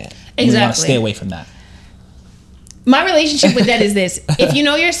bad debt. Exactly. You want to stay away from that. My relationship with debt is this. If you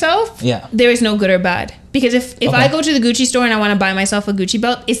know yourself, there is no good or bad. Because if I go to the Gucci store and I want to buy myself a Gucci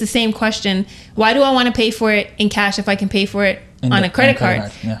belt, it's the same question. Why do I want to pay for it in cash if I can pay for it on a credit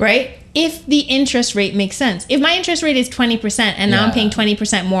card? Right? If the interest rate makes sense. If my interest rate is 20% and now I'm paying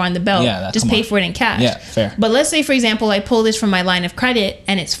 20% more on the belt, just pay for it in cash. Yeah, fair. But let's say, for example, I pull this from my line of credit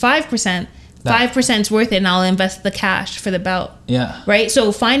and it's 5%. 5% is worth it and I'll invest the cash for the belt. Yeah. Right?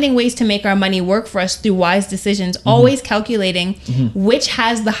 So finding ways to make our money work for us through wise decisions, always calculating which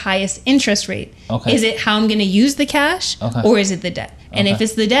has the highest interest rate. Okay. Is it how I'm going to use the cash or is it the debt? And if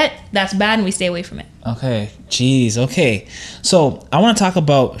it's the debt, that's bad and we stay away from it. Okay. Jeez. Okay. So I want to talk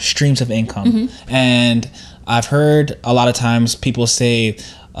about streams of income. And I've heard a lot of times people say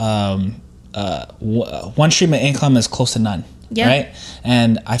one stream of income is close to none. Yeah. Right.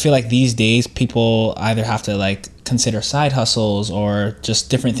 And I feel like these days people either have to like consider side hustles or just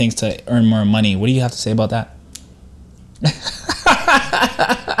different things to earn more money. What do you have to say about that?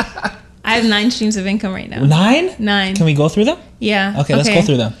 I have 9 streams of income right now. 9? 9. Can we go through them? Yeah. Okay, let's go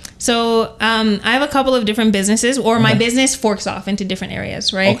through them. So I have a couple of different businesses, or my business forks off into different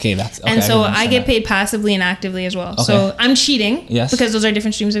areas, right? Okay, and so I get paid passively and actively as well. Okay. So I'm cheating because those are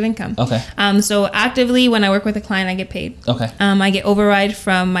different streams of income. Okay. So actively, when I work with a client, I get paid. Okay. I get override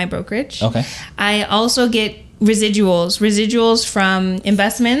from my brokerage. Okay. I also get residuals from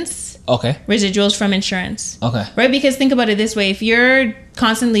investments. Okay. Residuals from insurance. Okay. Right? Because think about it this way. If you're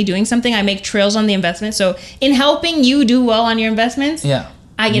constantly doing something, I make trails on the investment. So in helping you do well on your investments,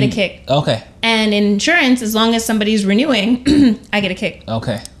 I get a kick. Okay. And in insurance, as long as somebody's renewing, I get a kick.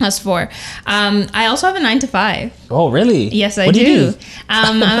 Okay. That's 4. I also have a 9 to 5. Oh, really? Yes, I do. What do you do?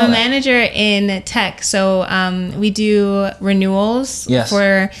 I'm a manager in tech. So we do renewals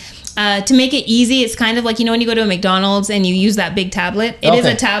for... to make it easy, it's kind of like, when you go to a McDonald's and you use that big tablet. It is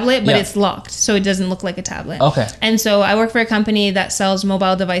a tablet, but it's locked, so it doesn't look like a tablet. Okay. And so I work for a company that sells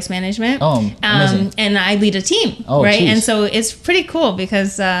mobile device management. Oh, amazing. And I lead a team, right? Geez. And so it's pretty cool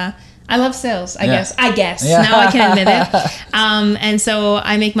because I love sales, I guess. Yeah. Now I can admit it. And so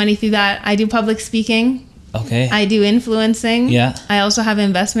I make money through that. I do public speaking. Okay. I do influencing. Yeah. I also have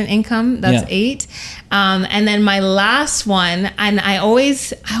investment income. That's 8. And then my last one, and I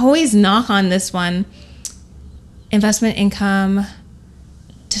always knock on this one, investment income.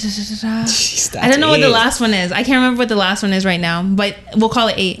 Jeez, I don't know what the last one is. I can't remember what the last one is right now, but we'll call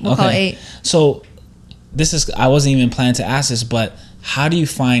it 8. We'll call it 8. So I wasn't even planning to ask this, but how do you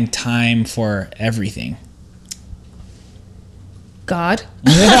find time for everything? God.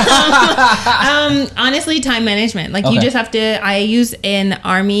 Honestly, time management. Like, you Okay. just have to, I use an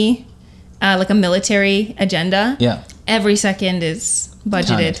army, like a military agenda. Yeah. Every second is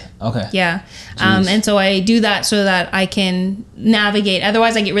budgeted. Counted. Okay. Yeah. Jeez. And so I do that so that I can navigate.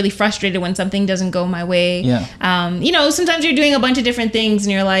 Otherwise, I get really frustrated when something doesn't go my way. Yeah. You know, sometimes you're doing a bunch of different things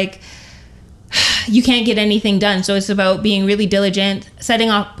and you're like, you can't get anything done. So it's about being really diligent, setting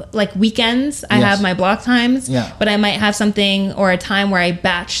up like weekends. I Yes. have my block times, Yeah. but I might have something or a time where I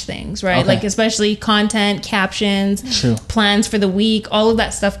batch things, right? Okay. Like, especially content, captions, True. plans for the week, all of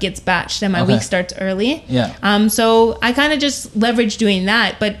that stuff gets batched and my Okay. week starts early. Yeah. So I kind of just leverage doing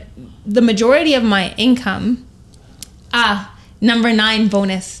that. But the majority of my income, number 9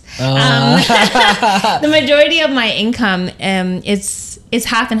 bonus. The majority of my income, it's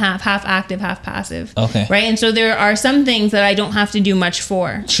half and half active, half passive. Okay. Right. And so there are some things that I don't have to do much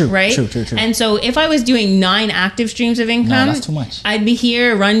for. True, Right. true. And so if I was doing 9 active streams of income, that's too much. I'd be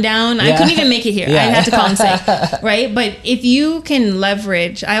here, run down. I Yeah. couldn't even make it here. Yeah. I'd have to call and say, right. But if you can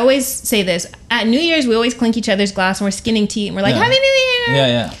leverage, I always say this at New Year's, we always clink each other's glass and we're skinning tea and we're like, Yeah. Happy New Year.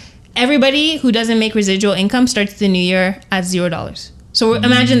 Yeah. Everybody who doesn't make residual income starts the new year at $0. So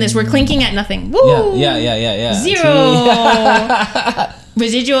imagine this: we're clinking at nothing. Woo! Yeah. Zero.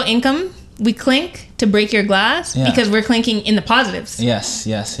 Residual income. We clink to break your glass because we're clinking in the positives. Yes.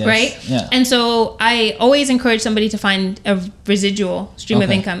 Right? Yeah. And so I always encourage somebody to find a residual stream of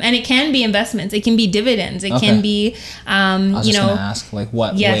Okay. income. And it can be investments. It can be dividends. It Okay. can be, I was just gonna ask, like,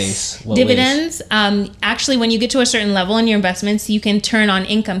 what ways? What dividends. Actually, when you get to a certain level in your investments, you can turn on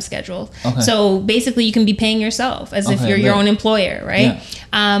income schedules. Okay. So basically, you can be paying yourself as if Okay, you're your lit. own employer, right?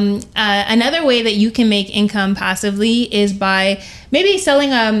 Another way that you can make income passively is by maybe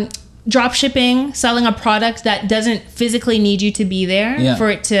selling drop shipping, selling a product that doesn't physically need you to be there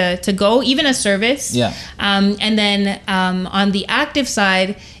for it to go, even a service. Yeah. And then on the active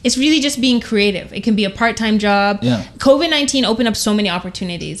side, it's really just being creative. It can be a part-time job. Yeah. COVID-19 opened up so many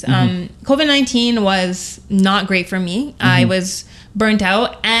opportunities. COVID-19 was not great for me. I was burnt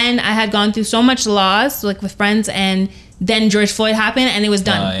out and I had gone through so much loss, like with friends, and then George Floyd happened and it was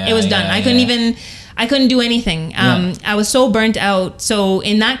done. It was done. I couldn't do anything. I was so burnt out. So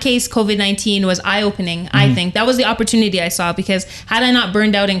in that case, COVID-19 was eye-opening, I think. That was the opportunity I saw, because had I not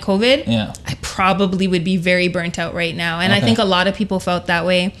burned out in COVID, I probably would be very burnt out right now. And I think a lot of people felt that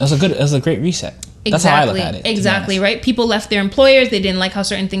way. It was a great reset. That's how I look at it. Exactly, right? People left their employers. They didn't like how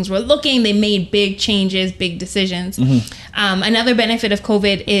certain things were looking. They made big changes, big decisions. Another benefit of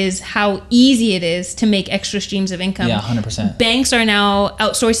COVID is how easy it is to make extra streams of income. Yeah, 100%. Banks are now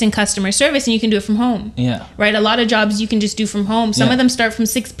outsourcing customer service, and you can do it from home. Yeah. Right? A lot of jobs you can just do from home. Some of them start from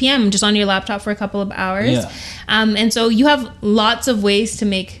 6 p.m. just on your laptop for a couple of hours. Yeah. And so you have lots of ways to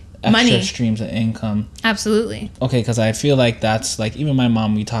make Extra money. streams of income. Absolutely. Okay, because I feel like that's like, even my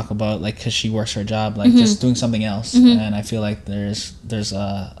mom, we talk about, like, because she works her job, like just doing something else, and I feel like there's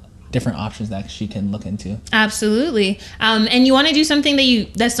different options that she can look into. Absolutely. And you want to do something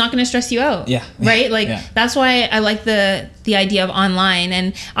that's not going to stress you out. Yeah. Right? Like, Yeah. that's why I like the idea of online.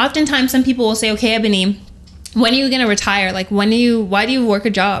 And oftentimes some people will say, okay, Eboni, when are you going to retire? Like, why do you work a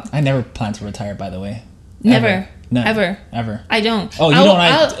job? I never plan to retire, by the way. Never. No, Ever. I don't.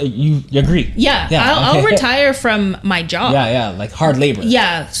 Oh, you agree? Yeah. I'll retire from my job. Yeah, like hard labor.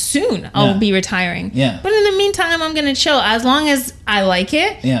 Yeah, soon I'll be retiring. Yeah. But in the meantime, I'm going to chill. As long as I like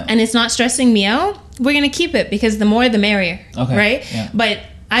it and it's not stressing me out, we're going to keep it, because the more the merrier. Okay. Right? Yeah. But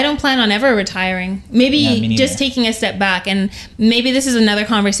I don't plan on ever retiring. Maybe me just neither. taking a step back. And maybe this is another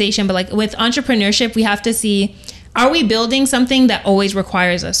conversation, but like with entrepreneurship, we have to see, are we building something that always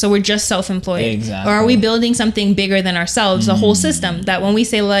requires us? So we're just self-employed. Exactly. Or are we building something bigger than ourselves, the whole system, that when we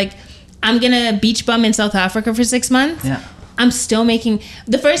say, like, I'm going to beach bum in South Africa for 6 months, I'm still making...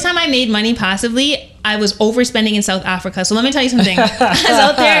 The first time I made money passively, I was overspending in South Africa. So let me tell you something. I was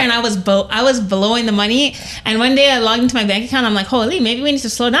out there and I was blowing the money. And one day I logged into my bank account. I'm like, holy, maybe we need to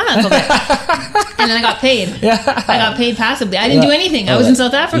slow down a little bit. And then I got paid. I got paid passively. I didn't do anything. I was in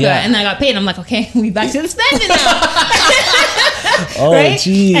South Africa and then I got paid. I'm like, okay, we back to the spending now. Right?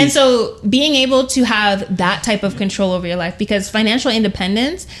 Geez. And so being able to have that type of control over your life, because financial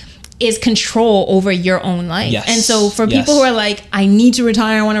independence is control over your own life. Yes. And so for people who are like, I need to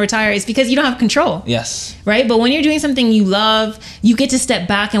retire, I want to retire, it's because you don't have control. Yes. Right? But when you're doing something you love, you get to step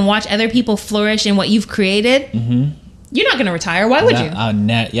back and watch other people flourish in what you've created. You're not going to retire. Why would you?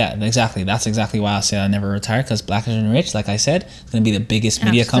 Yeah, exactly. That's exactly why I say I'll never retire, because Black is Doing Rich, like I said, is going to be the biggest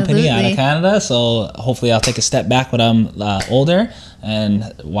media company out of Canada. So hopefully I'll take a step back when I'm older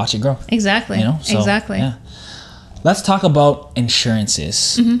and watch it grow. Exactly. You know? So, exactly. Yeah. let's talk about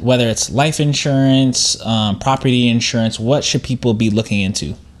insurances. Whether it's life insurance, property insurance, what should people be looking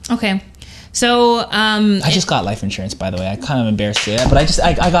into? Okay. So I just got life insurance, by the way. I kind of embarrassed to say that, but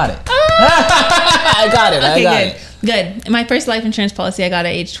I got it. I got it. Okay, I got it. Good. My first life insurance policy I got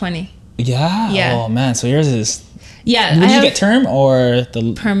at age 20. Yeah. Oh man. So yours is. Yeah. Did you get term or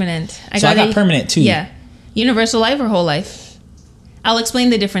the permanent? I got permanent too. Yeah. Universal life or whole life? I'll explain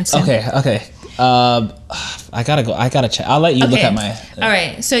the difference soon. Okay. I gotta check. I'll let you look at my. All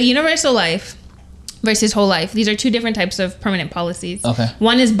right. So universal life versus whole life. These are two different types of permanent policies. Okay.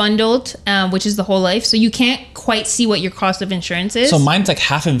 One is bundled, which is the whole life. So you can't quite see what your cost of insurance is. So mine's like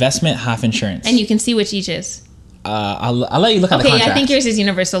half investment, half insurance. And you can see which each is. I'll let you look at the contract. Okay, I think yours is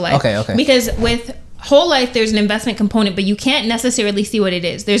universal life. Okay. Because with whole life, there's an investment component, but you can't necessarily see what it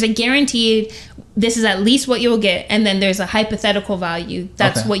is. There's a guaranteed, this is at least what you'll get, and then there's a hypothetical value.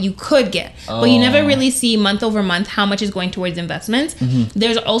 That's what you could get. But you never really see month over month how much is going towards investments.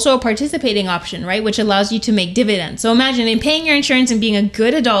 There's also a participating option, right, which allows you to make dividends. So imagine in paying your insurance and being a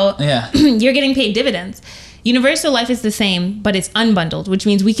good adult, you're getting paid dividends. Universal life is the same, but it's unbundled, which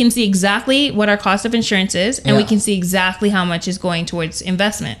means we can see exactly what our cost of insurance is, and we can see exactly how much is going towards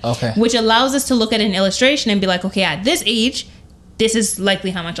investment. Okay. Which allows us to look at an illustration and be like, okay, at this age, this is likely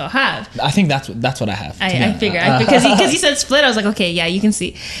how much I'll have. I think that's what I have. I figure because he said split. I was like, okay, yeah, you can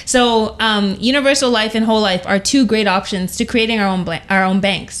see. So universal life and whole life are two great options to creating our own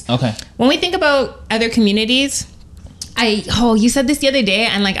banks. Okay. When we think about other communities, you said this the other day,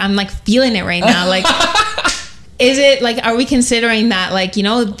 and like I'm like feeling it right now, like. Is it like, are we considering that, like, you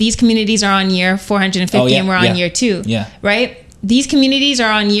know, these communities are on year 450 and we're on year 2, right? These communities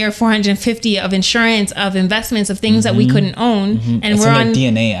are on year 450 of insurance, of investments, of things that we couldn't own. And it's we're in on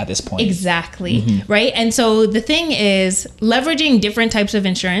their DNA at this point. Exactly. Right. And so the thing is, leveraging different types of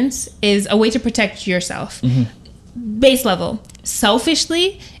insurance is a way to protect yourself. Base level.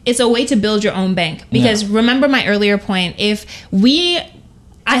 Selfishly, it's a way to build your own bank. Because remember my earlier point,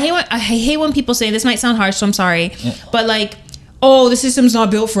 I hate when people say, this might sound harsh, so I'm sorry, but like, oh, the system's not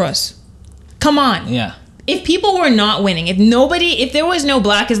built for us. Come on. Yeah. If people were not winning, if there was no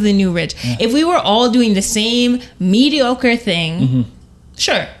black is the new rich, if we were all doing the same mediocre thing,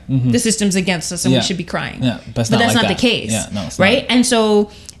 sure, the system's against us and we should be crying. Yeah, but that's not the case. Yeah, no, it's right? not. And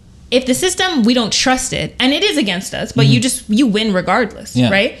so if the system, we don't trust it, and it is against us, but you win regardless,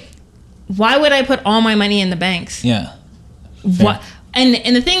 right? Why would I put all my money in the banks? Yeah. What? And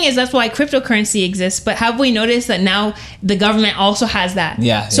the thing is, that's why cryptocurrency exists. But have we noticed that now the government also has that?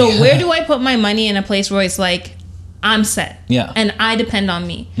 Yeah. So where do I put my money in a place where it's like, I'm set? Yeah. And I depend on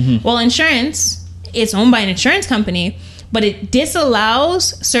me. Well, insurance, it's owned by an insurance company, but it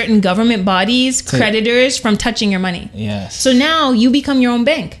disallows certain government bodies, creditors from touching your money. Yes. So now you become your own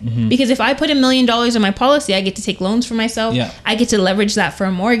bank. Because if I put $1 million in my policy, I get to take loans for myself. Yeah. I get to leverage that for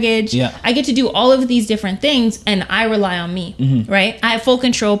a mortgage. Yeah. I get to do all of these different things, and I rely on me, right? I have full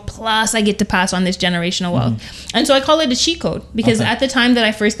control, plus I get to pass on this generational wealth. And so I call it a cheat code, because at the time that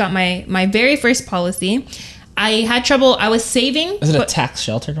I first got my very first policy, I had trouble. I was saving. Is it a tax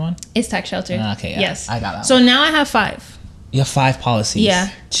sheltered one? It's tax sheltered. Okay. Yeah, yes. I got that. So now I have 5. You have 5 policies. Yeah.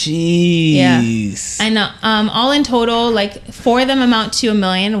 Jeez. Yeah. And all in total, like 4 of them amount to $1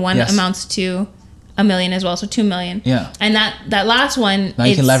 million. One amounts to $1 million as well, so $2 million. Yeah. And that last one, now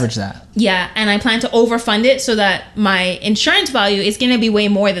you can leverage that. Yeah, and I plan to overfund it so that my insurance value is going to be way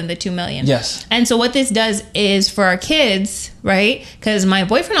more than the $2 million. Yes. And so what this does is for our kids, right? Because my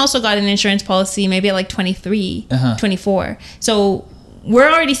boyfriend also got an insurance policy maybe at like 23, 24. So we're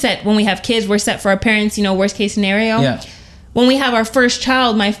already set. When we have kids, we're set for our parents, worst case scenario. Yeah. When we have our first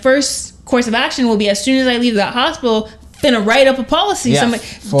child, my first course of action will be, as soon as I leave that hospital, finna write up a policy for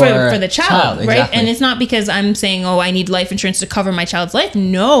the child, right? Exactly. And it's not because I'm saying, oh, I need life insurance to cover my child's life.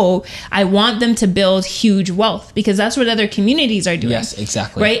 No, I want them to build huge wealth, because that's what other communities are doing. Yes,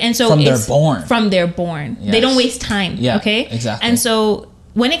 exactly. Right? And so from their born. Yes. They don't waste time. Yeah, okay? Exactly. And so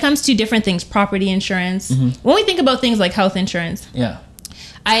when it comes to different things, property insurance, when we think about things like health insurance,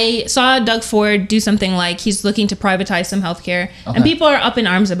 I saw Doug Ford do something like he's looking to privatize some healthcare, and people are up in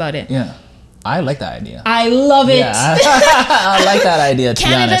arms about it. Yeah. I like that idea. I love it. Yeah, I like that idea.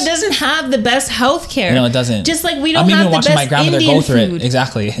 Canada doesn't have the best healthcare. No, it doesn't. Just like we don't I'm have even the watching best my grandmother Indian go through food. it.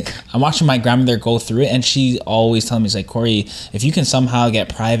 Exactly. I'm watching my grandmother go through it, and she always telling me, "It's like, Corey, if you can somehow get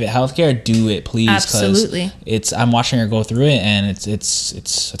private healthcare, do it, please." Absolutely. I'm watching her go through it, and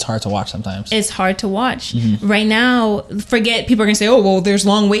it's hard to watch sometimes. It's hard to watch. Right now, forget people are gonna say, "Oh, well, there's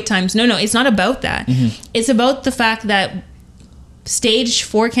long wait times." No, it's not about that. It's about the fact that stage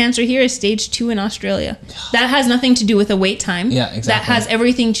 4 cancer here is stage 2 in Australia. That has nothing to do with a wait time. Yeah, exactly. That has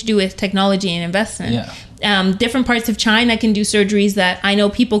everything to do with technology and investment. Yeah. Different parts of China can do surgeries that I know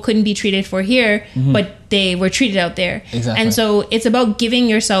people couldn't be treated for here, but they were treated out there. Exactly. And so it's about giving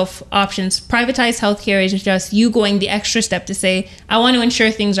yourself options. Privatized healthcare is just you going the extra step to say, I want to ensure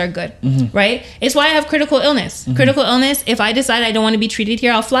things are good, right? It's why I have critical illness. Critical illness, if I decide I don't want to be treated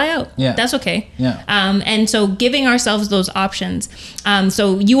here, I'll fly out. Yeah. That's okay. Yeah. And so giving ourselves those options.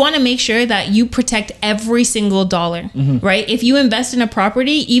 So you want to make sure that you protect every single dollar, right? If you invest in a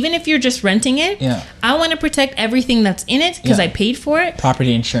property, even if you're just renting it, I want to protect everything that's in it because I paid for it.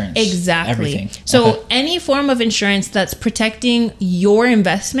 Property insurance. Exactly. Everything. So any form of insurance that's protecting your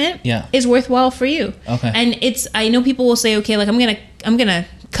investment is worthwhile for you. Okay. And I know people will say, okay, like I'm gonna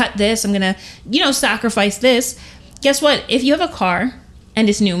cut this, I'm gonna, sacrifice this. Guess what? If you have a car and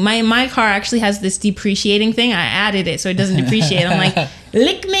it's new, my car actually has this depreciating thing. I added it so it doesn't depreciate. I'm like,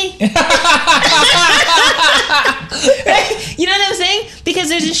 lick me. You know what I'm saying? Because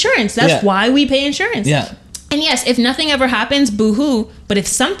there's insurance. That's why we pay insurance. Yeah. And yes, if nothing ever happens, boo-hoo. But if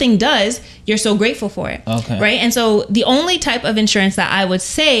something does, you're so grateful for it. Okay. Right? And so the only type of insurance that I would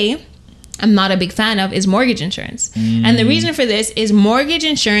say I'm not a big fan of is mortgage insurance. And the reason for this is mortgage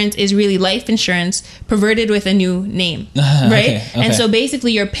insurance is really life insurance perverted with a new name, right? Okay. And so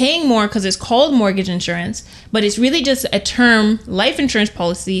basically you're paying more because it's called mortgage insurance, but it's really just a term life insurance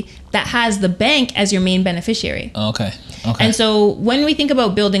policy that has the bank as your main beneficiary. Okay. And so when we think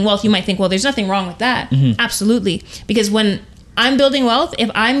about building wealth, you might think, well, there's nothing wrong with that. Absolutely. Because when I'm building wealth,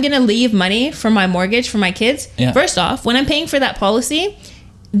 if I'm going to leave money for my mortgage for my kids, first off, when I'm paying for that policy,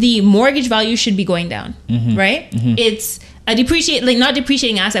 the mortgage value should be going down, right? It's a not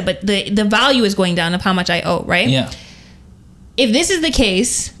depreciating asset, but the value is going down of how much I owe, right? Yeah. If this is the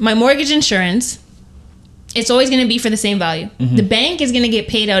case, my mortgage insurance, it's always going to be for the same value. The bank is going to get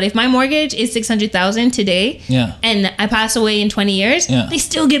paid out. If my mortgage is $600,000 today, and I pass away in 20 years, they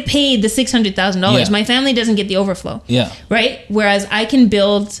still get paid the $600,000. My family doesn't get the overflow. Right? Whereas I can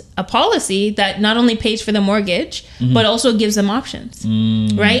build a policy that not only pays for the mortgage, but also gives them options,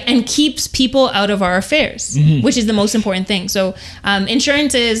 right? And keeps people out of our affairs, which is the most important thing. So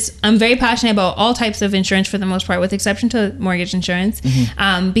insurance I'm very passionate about all types of insurance for the most part, with exception to mortgage insurance,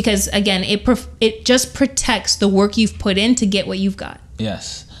 because again, it just protects the work you've put in to get what you've got.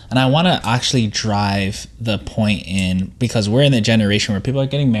 Yes. And I want to actually drive the point in, because we're in the generation where people are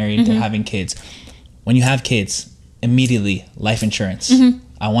getting married, they're having kids. When you have kids, immediately life insurance.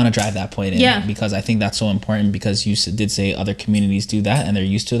 I want to drive that point in because I think that's so important, because you did say other communities do that and they're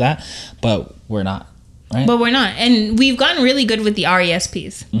used to that, but we're not, right? But we're not. And we've gotten really good with the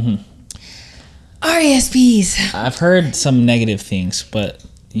RESPs. RESPs. I've heard some negative things, but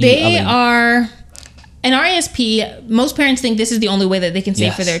they are... An RESP, most parents think this is the only way that they can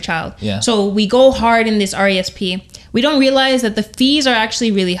save for their child. So we go hard in this RESP. We don't realize that the fees are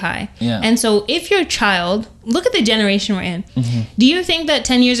actually really high. And so if your child, look at the generation we're in. Do you think that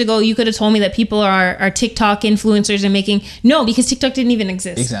 10 years ago you could have told me that people are TikTok influencers and making... No, because TikTok didn't even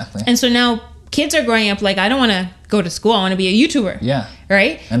exist. Exactly. And so now kids are growing up like, I don't want to go to school. I want to be a YouTuber.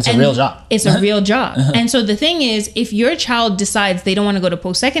 Right? And it's a real job. It's a real job. And so the thing is, if your child decides they don't want to go to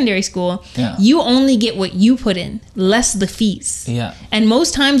post-secondary school, you only get what you put in, less the fees. And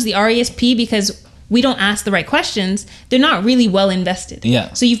most times the RESP, because we don't ask the right questions, they're not really well invested.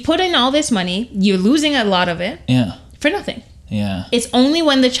 So you've put in all this money, you're losing a lot of it for nothing. It's only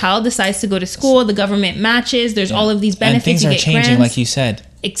when the child decides to go to school, the government matches, there's all of these benefits. And things are changing, like you said.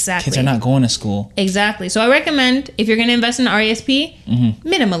 Exactly. Kids are not going to school. Exactly. So I recommend, if you're going to invest in RESP,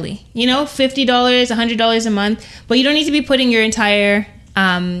 minimally, $50, $100 a month, but you don't need to be putting your entire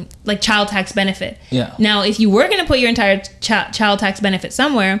child tax benefit. Now, if you were going to put your entire child tax benefit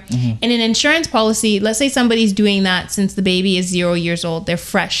somewhere, in an insurance policy, let's say somebody's doing that since the baby is 0 years old, they're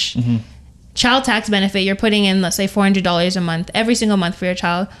fresh. Child tax benefit, you're putting in, let's say, $400 a month, every single month for your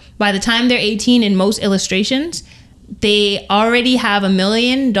child. By the time they're 18, in most illustrations, they already have $1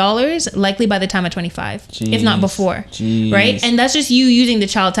 million, likely by the time of 25, if not before. Right? And that's just you using the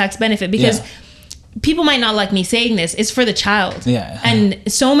child tax benefit, because people might not like me saying this, it's for the child. And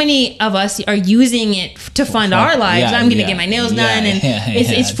so many of us are using it to fund our lives. I'm going to get my nails done, and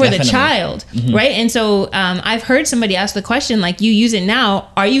it's for the child, right? And so I've heard somebody ask the question, like, you use it now,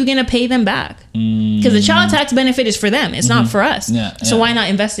 are you going to pay them back? Because the child tax benefit is for them, it's not for us. So why not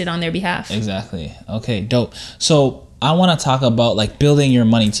invest it on their behalf? Exactly. Okay, dope. So I want to talk about like building your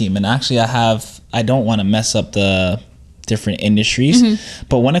money team, and actually I don't want to mess up the different industries,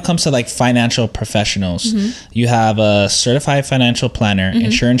 but when it comes to like financial professionals, you have a certified financial planner,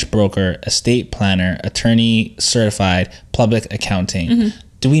 insurance broker, estate planner, attorney certified, public accounting.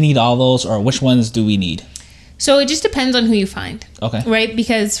 Do we need all those, or which ones do we need? So it just depends on who you find. Okay. Right?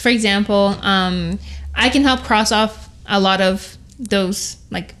 Because, for example, I can help cross off a lot of those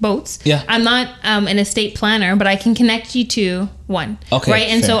like boats. Yeah. I'm not an estate planner, but I can connect you to one. Okay. Right.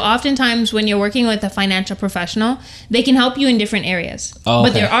 And fair. so oftentimes when you're working with a financial professional, they can help you in different areas. Oh,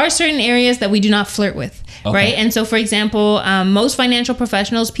 But okay. there are certain areas that we do not flirt with. Okay. Right. And so, for example, most financial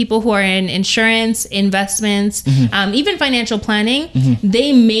professionals, people who are in insurance, investments, even financial planning,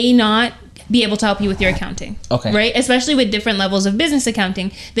 they may not be able to help you with your accounting. Okay. Right? Especially with different levels of business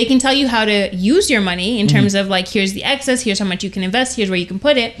accounting. They can tell you how to use your money in terms of like, here's the excess, here's how much you can invest, here's where you can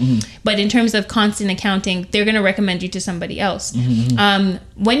put it. But in terms of constant accounting, they're going to recommend you to somebody else.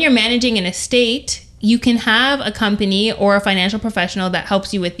 When you're managing an estate, you can have a company or a financial professional that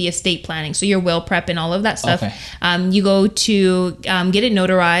helps you with the estate planning. So your will prep and all of that stuff. Okay. You go to get it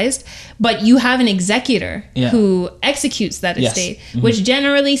notarized, but you have an executor who executes that Yes. estate, which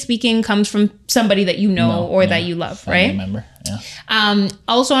generally speaking comes from somebody that you know or that you love, Family right? member. Yeah.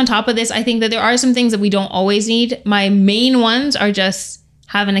 Also on top of this, I think that there are some things that we don't always need. My main ones are just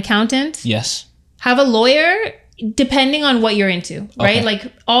have an accountant, Yes. have a lawyer, depending on what you're into, right? Okay.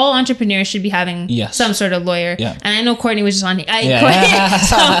 Like all entrepreneurs should be having Yes. some sort of lawyer. Yeah. And I know Courtney was just on here.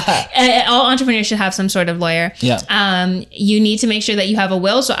 Yeah. All entrepreneurs should have some sort of lawyer. Yeah. You need to make sure that you have a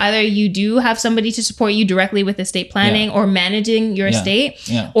will. So either you do have somebody to support you directly with estate planning or managing your estate,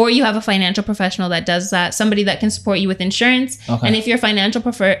 or you have a financial professional that does that, somebody that can support you with insurance. Okay. And if your financial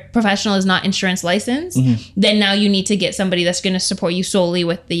professional is not insurance licensed, then now you need to get somebody that's going to support you solely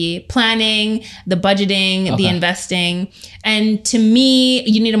with the planning, the budgeting, the investing. And to me,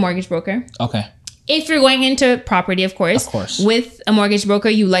 you need a mortgage broker. Okay. If you're going into property, of course. Of course. With a mortgage broker,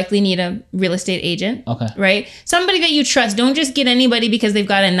 you likely need a real estate agent. Okay. Right? Somebody that you trust. Don't just get anybody because they've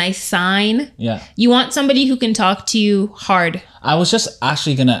got a nice sign. Yeah. You want somebody who can talk to you hard. I was just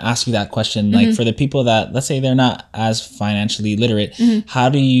actually going to ask you that question. Like for the people that, let's say they're not as financially literate,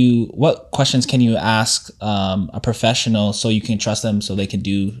 what questions can you ask a professional so you can trust them so they can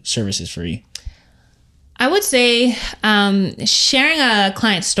do services for you? I would say sharing a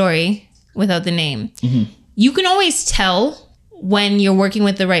client story without the name. You can always tell when you're working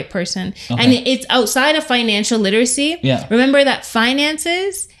with the right person. Okay. And it's outside of financial literacy. Yeah. Remember that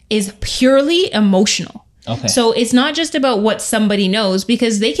finances is purely emotional. Okay. So it's not just about what somebody knows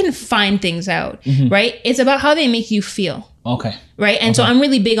because they can find things out, right? It's about how they make you feel. Okay. Right. And so I'm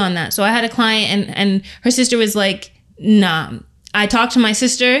really big on that. So I had a client and her sister was like, nah, I talked to my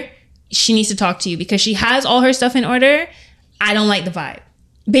sister. She needs to talk to you because she has all her stuff in order. I don't like the vibe,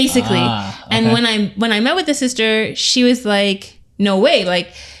 basically. Okay. And when I met with the sister, she was like, no way.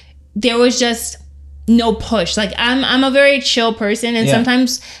 Like there was just no push. Like I'm a very chill person. And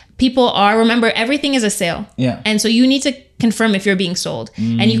sometimes people are, remember, everything is a sale. Yeah. And so you need to confirm if you're being sold.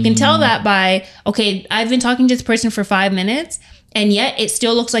 And you can tell that by, okay, I've been talking to this person for 5 minutes and yet it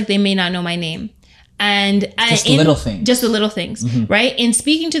still looks like they may not know my name. And just the little things. Just the little things, right? In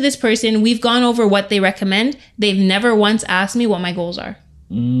speaking to this person, we've gone over what they recommend. They've never once asked me what my goals are.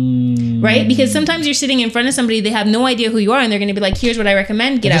 Right? Because sometimes you're sitting in front of somebody, they have no idea who you are, and they're going to be like, here's what I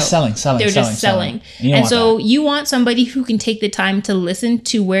recommend, get out. Selling. They're just selling. And so you want somebody who can take the time to listen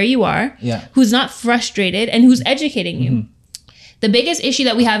to where you are, who's not frustrated, and who's educating you. The biggest issue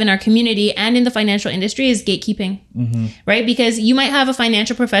that we have in our community and in the financial industry is gatekeeping, right? Because you might have a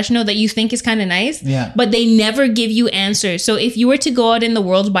financial professional that you think is kind of nice, but they never give you answers. So if you were to go out in the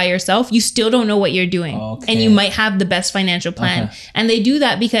world by yourself, you still don't know what you're doing. And you might have the best financial plan. And they do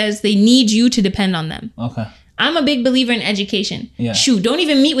that because they need you to depend on them. I'm a big believer in education. Shoot, don't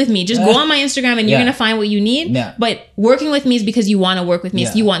even meet with me. Just go on my Instagram and you're going to find what you need. But working with me is because you want to work with me.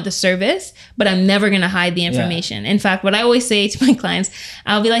 So you want the service, but I'm never going to hide the information. In fact, what I always say to my clients,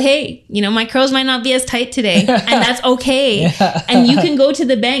 I'll be like, hey, my curls might not be as tight today. And that's okay. And you can go to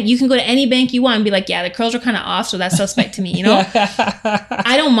the bank. You can go to any bank you want and be like, yeah, the curls are kind of off. So that's suspect to me,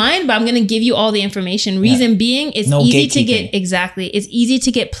 I don't mind, but I'm going to give you all the information. Reason being, it's easy to get, it's easy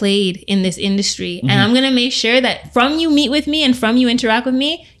to get played in this industry. And I'm going to make sure that from you meet with me and from you interact with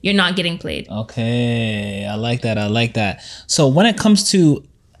me, you're not getting played. Okay. I like that. So when it comes to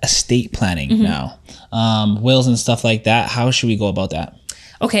estate planning now, wills and stuff like that, how should we go about that?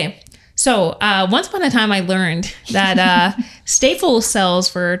 Okay. So once upon a time, I learned that Staples sells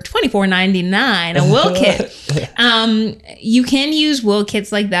for $24.99 a will kit. You can use will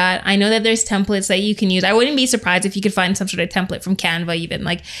kits like that. I know that there's templates that you can use. I wouldn't be surprised if you could find some sort of template from Canva even.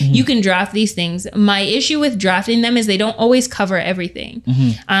 Like you can draft these things. My issue with drafting them is they don't always cover everything.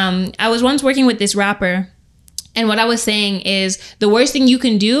 I was once working with this rapper, and what I was saying is the worst thing you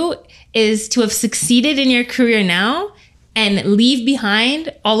can do is to have succeeded in your career now and leave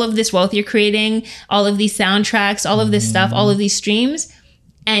behind all of this wealth you're creating, all of these soundtracks, all of this stuff, all of these streams,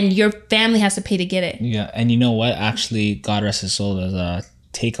 and your family has to pay to get it. Yeah, and you know what? Actually, God rest his soul, there's a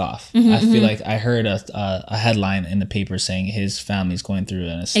takeoff. I feel like I heard a headline in the paper saying his family's going through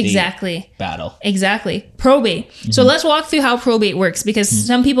an estate battle. Exactly. Probate. So let's walk through how probate works, because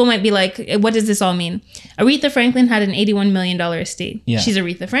some people might be like, what does this all mean? Aretha Franklin had an $81 million estate. Yeah. She's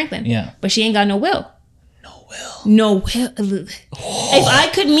Aretha Franklin. Yeah. But she ain't got no will. No will. If I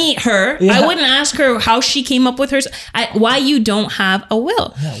could meet her, I wouldn't ask her how she came up with her. Why you don't have a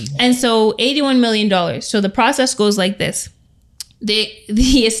will. And so $81 million. So the process goes like this. The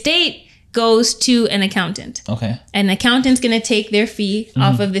estate goes to an accountant. Okay. An accountant's going to take their fee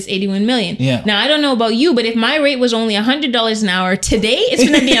off of this 81 million. Yeah. Now, I don't know about you, but if my rate was only $100 an hour today, it's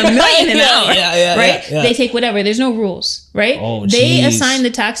going to be $1 million an hour. Right? Yeah. They take whatever. There's no rules, right? Oh, they assign the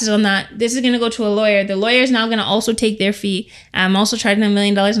taxes on that. This is going to go to a lawyer. The lawyer is now going to also take their fee. I'm also charging $1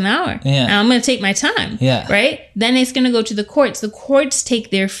 million an hour. Yeah. And I'm going to take my time. Yeah. Right? Then it's going to go to the courts. The courts take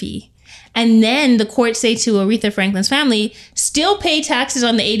their fee. And then the courts say to Aretha Franklin's family, still pay taxes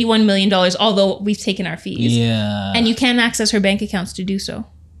on the $81 million, although we've taken our fees. Yeah. And you can't access her bank accounts to do so.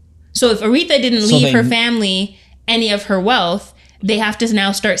 So if Aretha didn't leave her family any of her wealth, they have to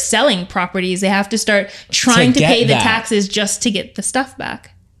now start selling properties. They have to start trying to pay the taxes just to get the stuff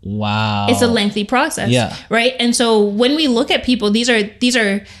back. Wow. It's a lengthy process. Yeah. Right? And so when we look at people, these are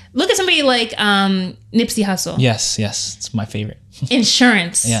look at somebody like Nipsey Hussle. Yes. It's my favorite.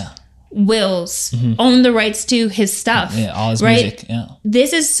 Insurance. Yeah. Wills, own the rights to his stuff. Yeah, all his music. Yeah.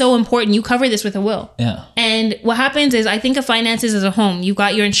 This is so important. You cover this with a will. Yeah. And what happens is, I think of finances as a home. You've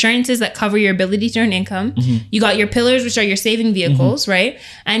got your insurances that cover your ability to earn income. You got your pillars, which are your saving vehicles, right?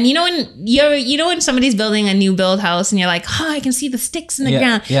 And you know when somebody's building a new build house and you're like, I can see the sticks in the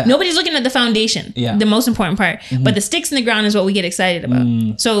ground. Yeah. Nobody's looking at the foundation, the most important part. But the sticks in the ground is what we get excited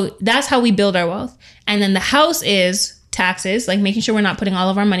about. So that's how we build our wealth. And then the house is taxes, like making sure we're not putting all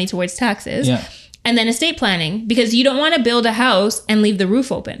of our money towards taxes. Yeah. And then estate planning, because you don't want to build a house and leave the roof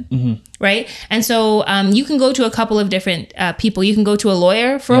open, right? And so you can go to a couple of different people. You can go to a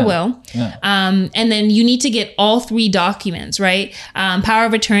lawyer for a will. Yeah. And then you need to get all three documents, right? Power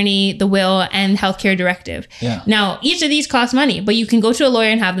of attorney, the will, and healthcare directive. Yeah. Now, each of these cost money, but you can go to a lawyer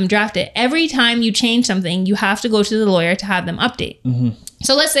and have them draft it. Every time you change something, you have to go to the lawyer to have them update.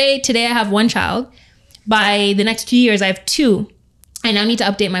 So let's say today I have one child. By the next 2 years, I have two. I now need to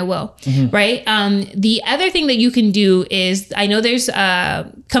update my will, right? The other thing that you can do is, I know there's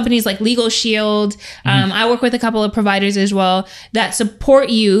companies like Legal Shield. I work with a couple of providers as well that support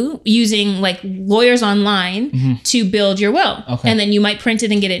you using like lawyers online to build your will. Okay. And then you might print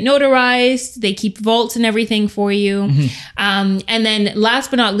it and get it notarized. They keep vaults and everything for you. And then last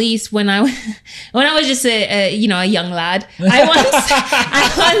but not least, when I was just a young lad, I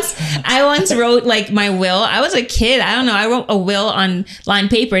once wrote like my will. I was a kid. I don't know. I wrote a will on line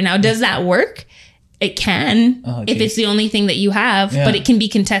paper. Now, does that work? It can, if it's the only thing that you have, but it can be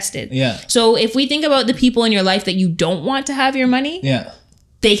contested. Yeah. So if we think about the people in your life that you don't want to have your money,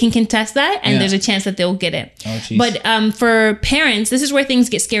 they can contest that, and there's a chance that they'll get it. But for parents, this is where things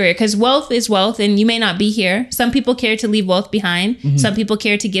get scarier, because wealth is wealth, and you may not be here. Some people care to leave wealth behind. Some people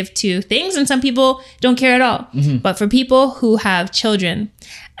care to give to things, and some people don't care at all. But for people who have children,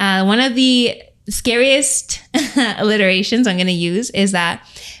 one of the scariest alliterations I'm going to use is that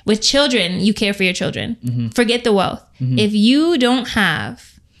with children, you care for your children. Forget the wealth. If you don't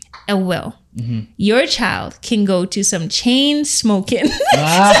have a will, your child can go to some chain smoking.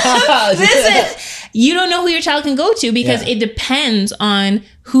 Listen, you don't know who your child can go to, because it depends on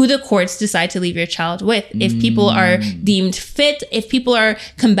who the courts decide to leave your child with. If people are deemed fit, if people are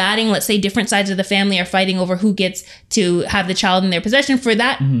combating, let's say different sides of the family are fighting over who gets to have the child in their possession, for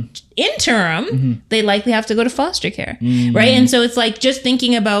that interim, they likely have to go to foster care, right? And so it's like just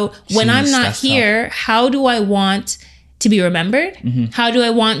thinking about, when I'm not here, how do I want to be remembered? How do I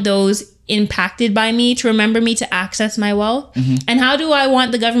want those impacted by me to remember me to access my wealth? And how do I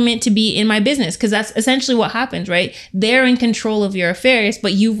want the government to be in my business? Because that's essentially what happens, right? They're in control of your affairs,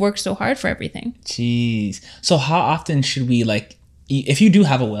 but you've worked so hard for everything. Jeez. So how often should we, like, if you do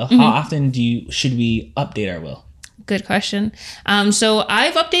have a will, how often should we update our will? Good question. So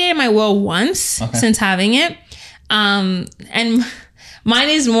I've updated my will once since having it. And mine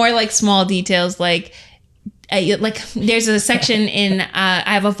is more like small details, like there's a section in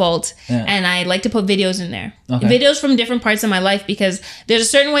I have a vault, and I like to put videos in there, videos from different parts of my life, because there's a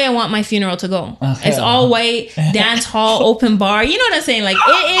certain way I want my funeral to go. It's all white, dance hall, open bar, you know what I'm saying? Like,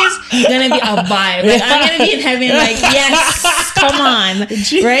 it is gonna be a vibe. Like, I'm gonna be in heaven, like, yes, come on,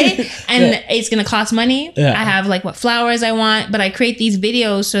 right? And it's gonna cost money. I have like what flowers I want, but I create these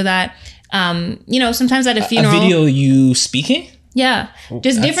videos so that sometimes at a funeral, a video you speaking. Yeah.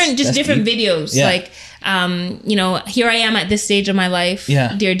 Just different deep. videos. Yeah. Like, here I am at this stage of my life.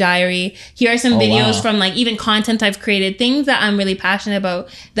 Yeah. Dear diary. Here are some videos wow. from like even content I've created, things that I'm really passionate about,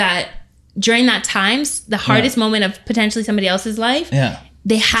 that during that times, the hardest moment of potentially somebody else's life. Yeah.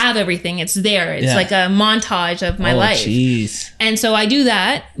 They have everything. It's there. It's like a montage of my life. Jeez. And so I do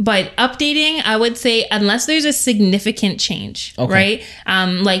that. But updating, I would say, unless there's a significant change, right?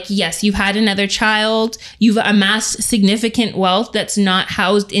 Like, yes, you've had another child. You've amassed significant wealth that's not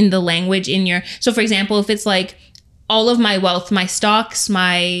housed in the language in your... So, for example, if it's like all of my wealth, my stocks,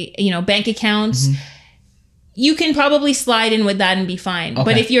 my, bank accounts... You can probably slide in with that and be fine. Okay.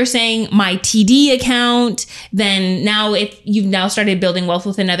 But if you're saying my TD account, then now if you've now started building wealth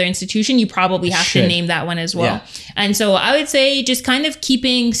with another institution, you probably have to name that one as well. Yeah. And so I would say just kind of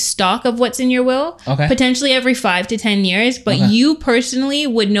keeping stock of what's in your will, potentially every 5 to 10 years. But you personally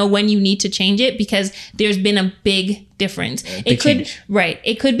would know when you need to change it because there's been a big difference. It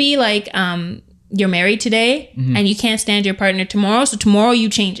could be like you're married today and you can't stand your partner tomorrow. So tomorrow you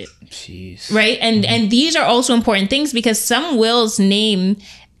change it. Jeez. Right. And these are also important things because some wills name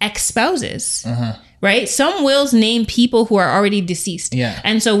ex-spouses. Right. Some wills name people who are already deceased. Yeah.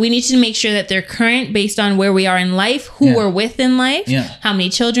 And so we need to make sure that they're current based on where we are in life, who we're with in life, how many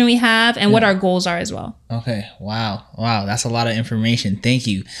children we have, and what our goals are as well. Okay. Wow. That's a lot of information. Thank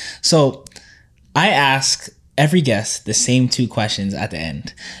you. So I ask every guest the same 2 questions at the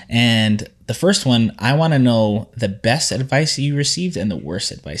end. And the first one, I want to know the best advice you received and the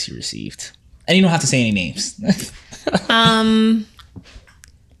worst advice you received. And you don't have to say any names.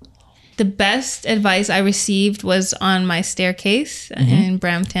 The best advice I received was on my staircase in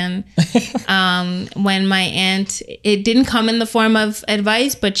Brampton. When my aunt, it didn't come in the form of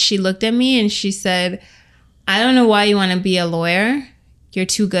advice, but she looked at me and she said, I don't know why you want to be a lawyer. You're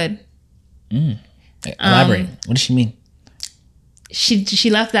too good. Elaborate. What does she mean? She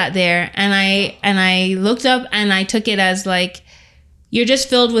left that there, and I looked up and I took it as like, you're just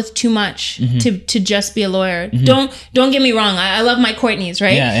filled with too much to just be a lawyer. Don't get me wrong. I love my Courtneys,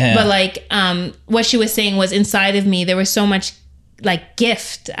 right? Yeah. But like what she was saying was inside of me there was so much like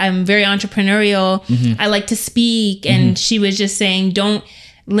gift. I'm very entrepreneurial. I like to speak, and she was just saying don't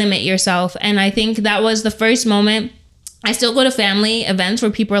limit yourself. And I think that was the first moment. I still go to family events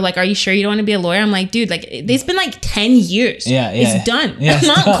where people are like, are you sure you don't want to be a lawyer? I'm like, dude, like it's been like 10 years. It's done. I'm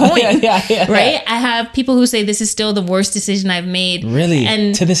not going. Right? I have people who say this is still the worst decision I've made. Really?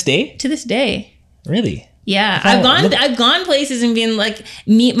 And to this day? To this day. Really? Yeah. I've gone places and been like,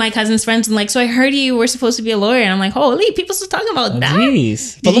 meet my cousin's friends and like, so I heard you were supposed to be a lawyer. And I'm like, holy, people still talking about that.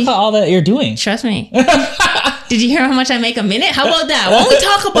 Jeez. But look at all that you're doing. Trust me. Did you hear how much I make a minute? How about that? Why don't we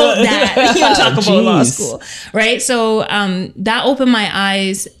talk about that? You want to talk about law school, right? So that opened my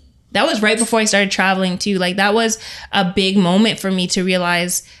eyes. That was right before I started traveling too. Like that was a big moment for me to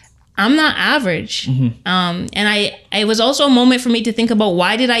realize I'm not average. And it was also a moment for me to think about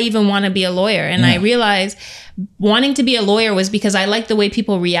why did I even want to be a lawyer? And I realized wanting to be a lawyer was because I liked the way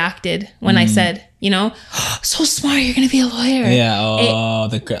people reacted when I said, so smart, you're going to be a lawyer. Yeah.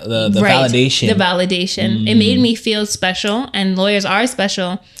 The validation. The validation. It made me feel special, and lawyers are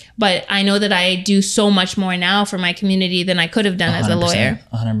special. But I know that I do so much more now for my community than I could have done as a lawyer.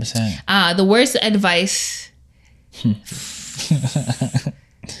 100%. The worst advice...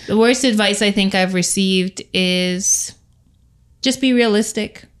 The worst advice I think I've received is just be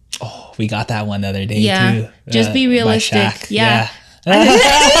realistic. Oh, we got that one the other day too. Just be realistic. Yeah.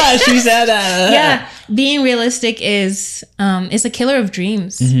 She said that. Yeah. Being realistic is a killer of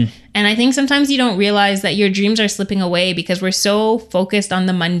dreams. And I think sometimes you don't realize that your dreams are slipping away because we're so focused on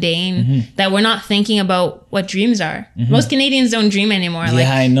the mundane that we're not thinking about what dreams are. Most Canadians don't dream anymore.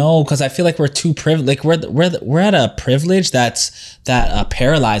 Yeah, I know, because I feel like we're too privileged. Like we're at a privilege that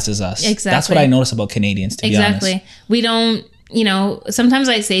paralyzes us. Exactly. That's what I notice about Canadians, to be honest. We don't, sometimes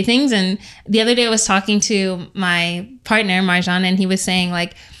I say things, and the other day I was talking to my partner, Marjan, and he was saying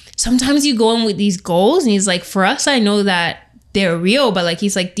like, sometimes you go in with these goals, and he's like, for us, I know that they're real, but like,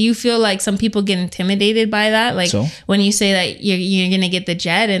 he's like, do you feel like some people get intimidated by that? Like when you say that you're going to get the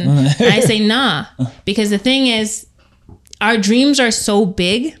jet, and I say, nah, because the thing is, our dreams are so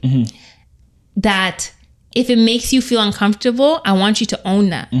big that if it makes you feel uncomfortable, I want you to own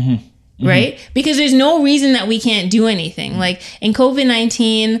that. Right? Because there's no reason that we can't do anything. Like in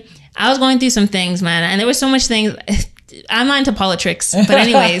COVID-19, I was going through some things, man, and there were so much things. I'm not into politics, but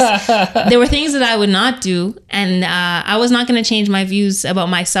anyways, there were things that I would not do, and I was not going to change my views about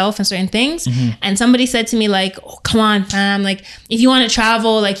myself and certain things. And somebody said to me like, "Oh, come on, fam! Like, if you want to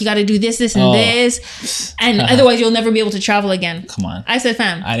travel, like you got to do this, this, and this, and otherwise you'll never be able to travel again." Come on. I said,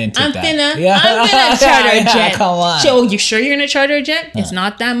 "Fam, I didn't take I'm that. gonna charter a jet." Come on. So you sure you're gonna charter a jet? It's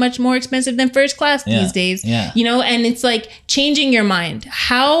not that much more expensive than first class these days. Yeah. You know, and it's like changing your mind.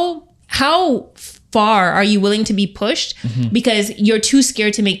 How far are you willing to be pushed because you're too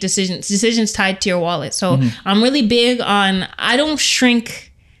scared to make decisions tied to your wallet? So I'm really big on, I don't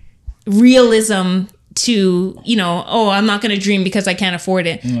shrink realism to, you know, oh, I'm not going to dream because I can't afford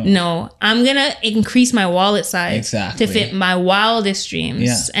it. No, I'm going to increase my wallet size to fit my wildest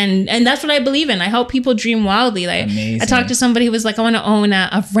dreams. Yeah. And that's what I believe in. I help people dream wildly. Like, amazing. I talked to somebody who was like, I want to own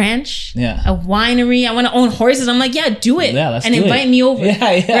a ranch, Yeah. a winery. I want to own horses. I'm like, yeah, do it. Yeah, let's and do invite it. me over.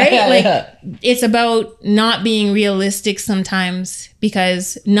 Yeah, yeah, right? yeah, Like, yeah. it's about not being realistic sometimes,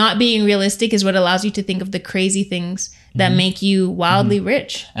 because not being realistic is what allows you to think of the crazy things that make you wildly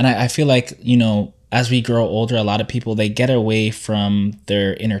rich. And I feel like, you know, as we grow older, a lot of people, they get away from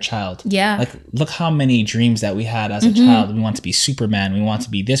their inner child. Yeah. Like, look how many dreams that we had as a child. We want to be Superman. We want to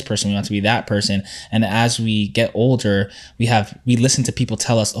be this person. We want to be that person. And as we get older, we listen to people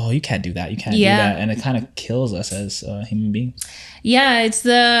tell us, oh, you can't do that. You can't do that. And it kind of kills us as human beings. Yeah, it's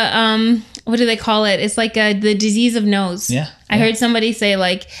the what do they call it? It's like the disease of no's. Yeah. I heard somebody say,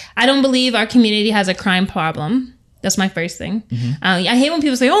 like, I don't believe our community has a crime problem. That's my first thing. I hate when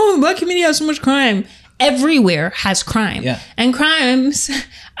people say, oh, the black community has so much crime. Everywhere has crime. Yeah. And crimes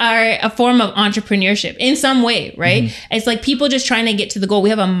are a form of entrepreneurship in some way, right? It's like people just trying to get to the goal.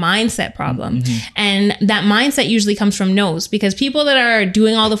 We have a mindset problem. And that mindset usually comes from no's, because people that are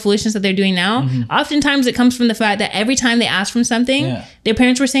doing all the foolishness that they're doing now, oftentimes it comes from the fact that every time they asked for something, their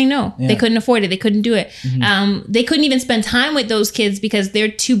parents were saying no. They couldn't afford it. They couldn't do it. They couldn't even spend time with those kids because they're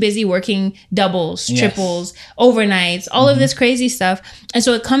too busy working doubles, triples, overnights, all of this crazy stuff. And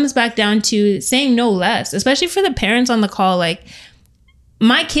so it comes back down to saying no less, especially for the parents on the call. Like,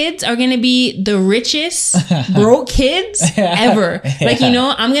 my kids are going to be the richest broke kids ever. Like, you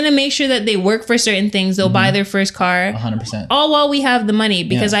know, I'm going to make sure that they work for certain things. They'll buy their first car. 100%. All while we have the money,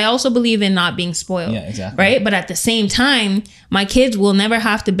 because I also believe in not being spoiled. Yeah, exactly. Right? But at the same time, my kids will never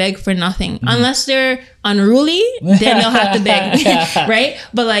have to beg for nothing. Unless they're unruly, then they'll have to beg. Right?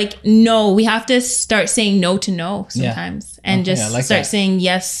 But like, no, we have to start saying no to no sometimes. And just start saying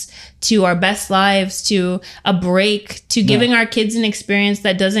yes to our best lives, to a break, to giving our kids an experience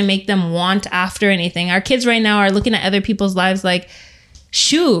that doesn't make them want after anything. Our kids right now are looking at other people's lives like,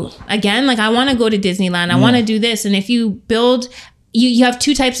 shoot, again, like, I want to go to Disneyland. I want to do this. And if you build, you have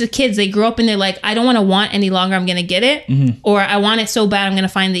two types of kids. They grow up and they're like, I don't want to want any longer. I'm going to get it. Or I want it so bad, I'm going to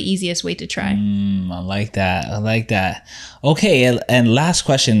find the easiest way to try. I like that. I like that. Okay. And last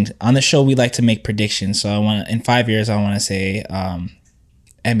question. On the show, we like to make predictions. So in 5 years, I want to say,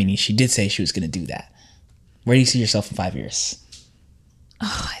 Eboni, she did say she was going to do that. Where do you see yourself in 5 years?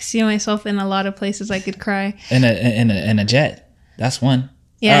 Oh, I see myself in a lot of places I could cry. In a jet. That's one.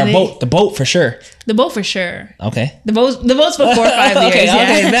 Yeah, The boat for sure. The boat for sure. Okay. The boat's before 5 years. Okay, yeah.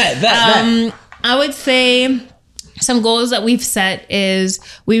 okay, bet. I would say some goals that we've set is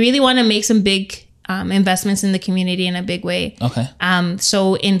we really want to make some big investments in the community in a big way. Okay.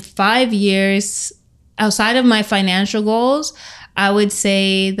 So in 5 years, outside of my financial goals, I would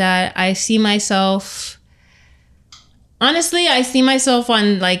say that I see myself, honestly, I see myself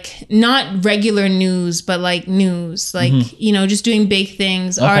on, like, not regular news, but like news, like, you know, just doing big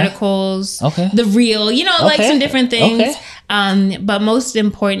things, articles, the real, you know, like some different things. But most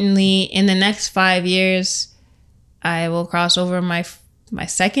importantly, in the next 5 years, I will cross over my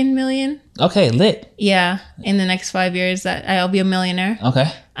second million. Okay, lit. Yeah. In the next 5 years, that I'll be a millionaire. Okay.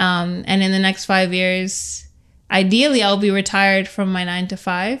 And in the next 5 years, ideally, I'll be retired from my 9 to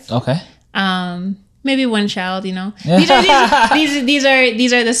 5. Okay. Maybe one child, you know. These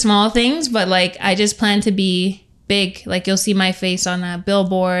are the small things, but like, I just plan to be big. Like, you'll see my face on a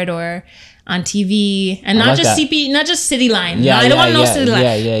billboard or on TV, and not just CP, not just City Line. I don't want no City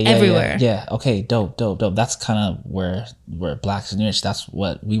Line. Everywhere. Yeah. Okay. Dope. That's kind of where Blacks and Rich. That's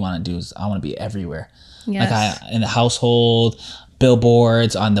what we want to do. Is I want to be everywhere. Yes. Like in the household,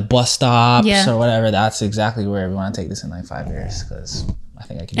 billboards, on the bus stops, or whatever. That's exactly where we want to take this in like 5 years, because I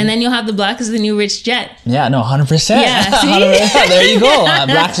think I can. And then you'll have the Black is the New Rich jet. Yeah, no, 100%. Yeah, see? 100%. There you go.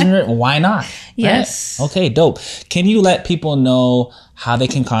 Blacks and Rich. Why not? Yes. Right? Okay, dope. Can you let people know how they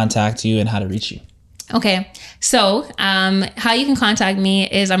can contact you and how to reach you? Okay, so how you can contact me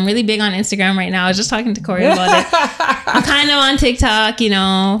is I'm really big on Instagram right now. I was just talking to Corey about it. I'm kind of on TikTok,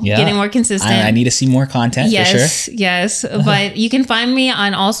 getting more consistent. I need to see more content for sure. Yes. But you can find me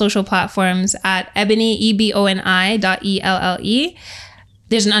on all social platforms at Eboni, EBONI.ELLE.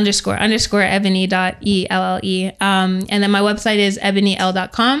 There's an underscore Ebony.ELLE. And then my website is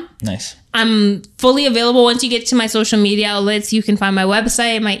ebonyl.com. Nice. I'm fully available. Once you get to my social media outlets, you can find my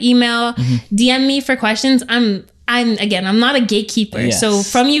website, my email, DM me for questions. I'm not a gatekeeper. Yes. So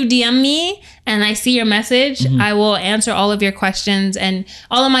from you DM me and I see your message, I will answer all of your questions and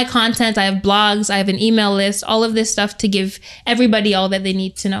all of my content. I have blogs, I have an email list, all of this stuff to give everybody all that they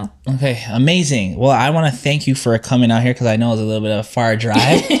need to know. Okay, amazing. Well, I want to thank you for coming out here because I know it was a little bit of a far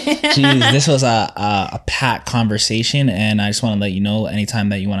drive. Jeez, this was a packed conversation, and I just want to let you know anytime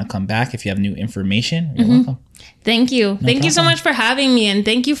that you want to come back, if you have new information, you're welcome. Thank you. Thank you so much for having me, and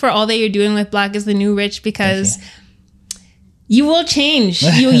thank you for all that you're doing with Black is the New Rich, because you will change.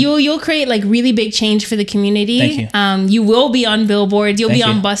 You'll create like really big change for the community. Thank you. You will be on billboards. You'll be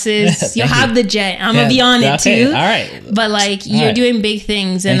on buses. You'll have the jet. I'm gonna be on it too. All right. But like you're doing big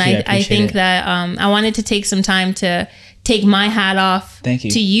things, and I think that I wanted to take some time to take my hat off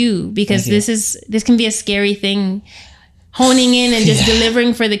to you, because this can be a scary thing. Honing in and just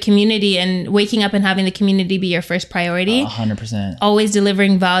delivering for the community and waking up and having the community be your first priority. 100%. Always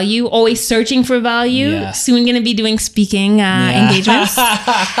delivering value, always searching for value. Yeah. Soon going to be doing speaking engagements.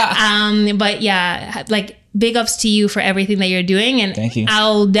 But yeah, like big ups to you for everything that you're doing. And thank you.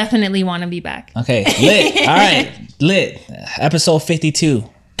 I'll definitely want to be back. Okay, lit. All right, lit. Episode 52.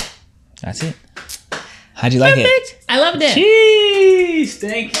 That's it. How'd you like it? I loved it. Jeez,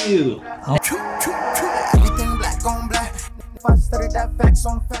 thank you. Everything black on black. If I study that facts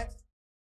on facts.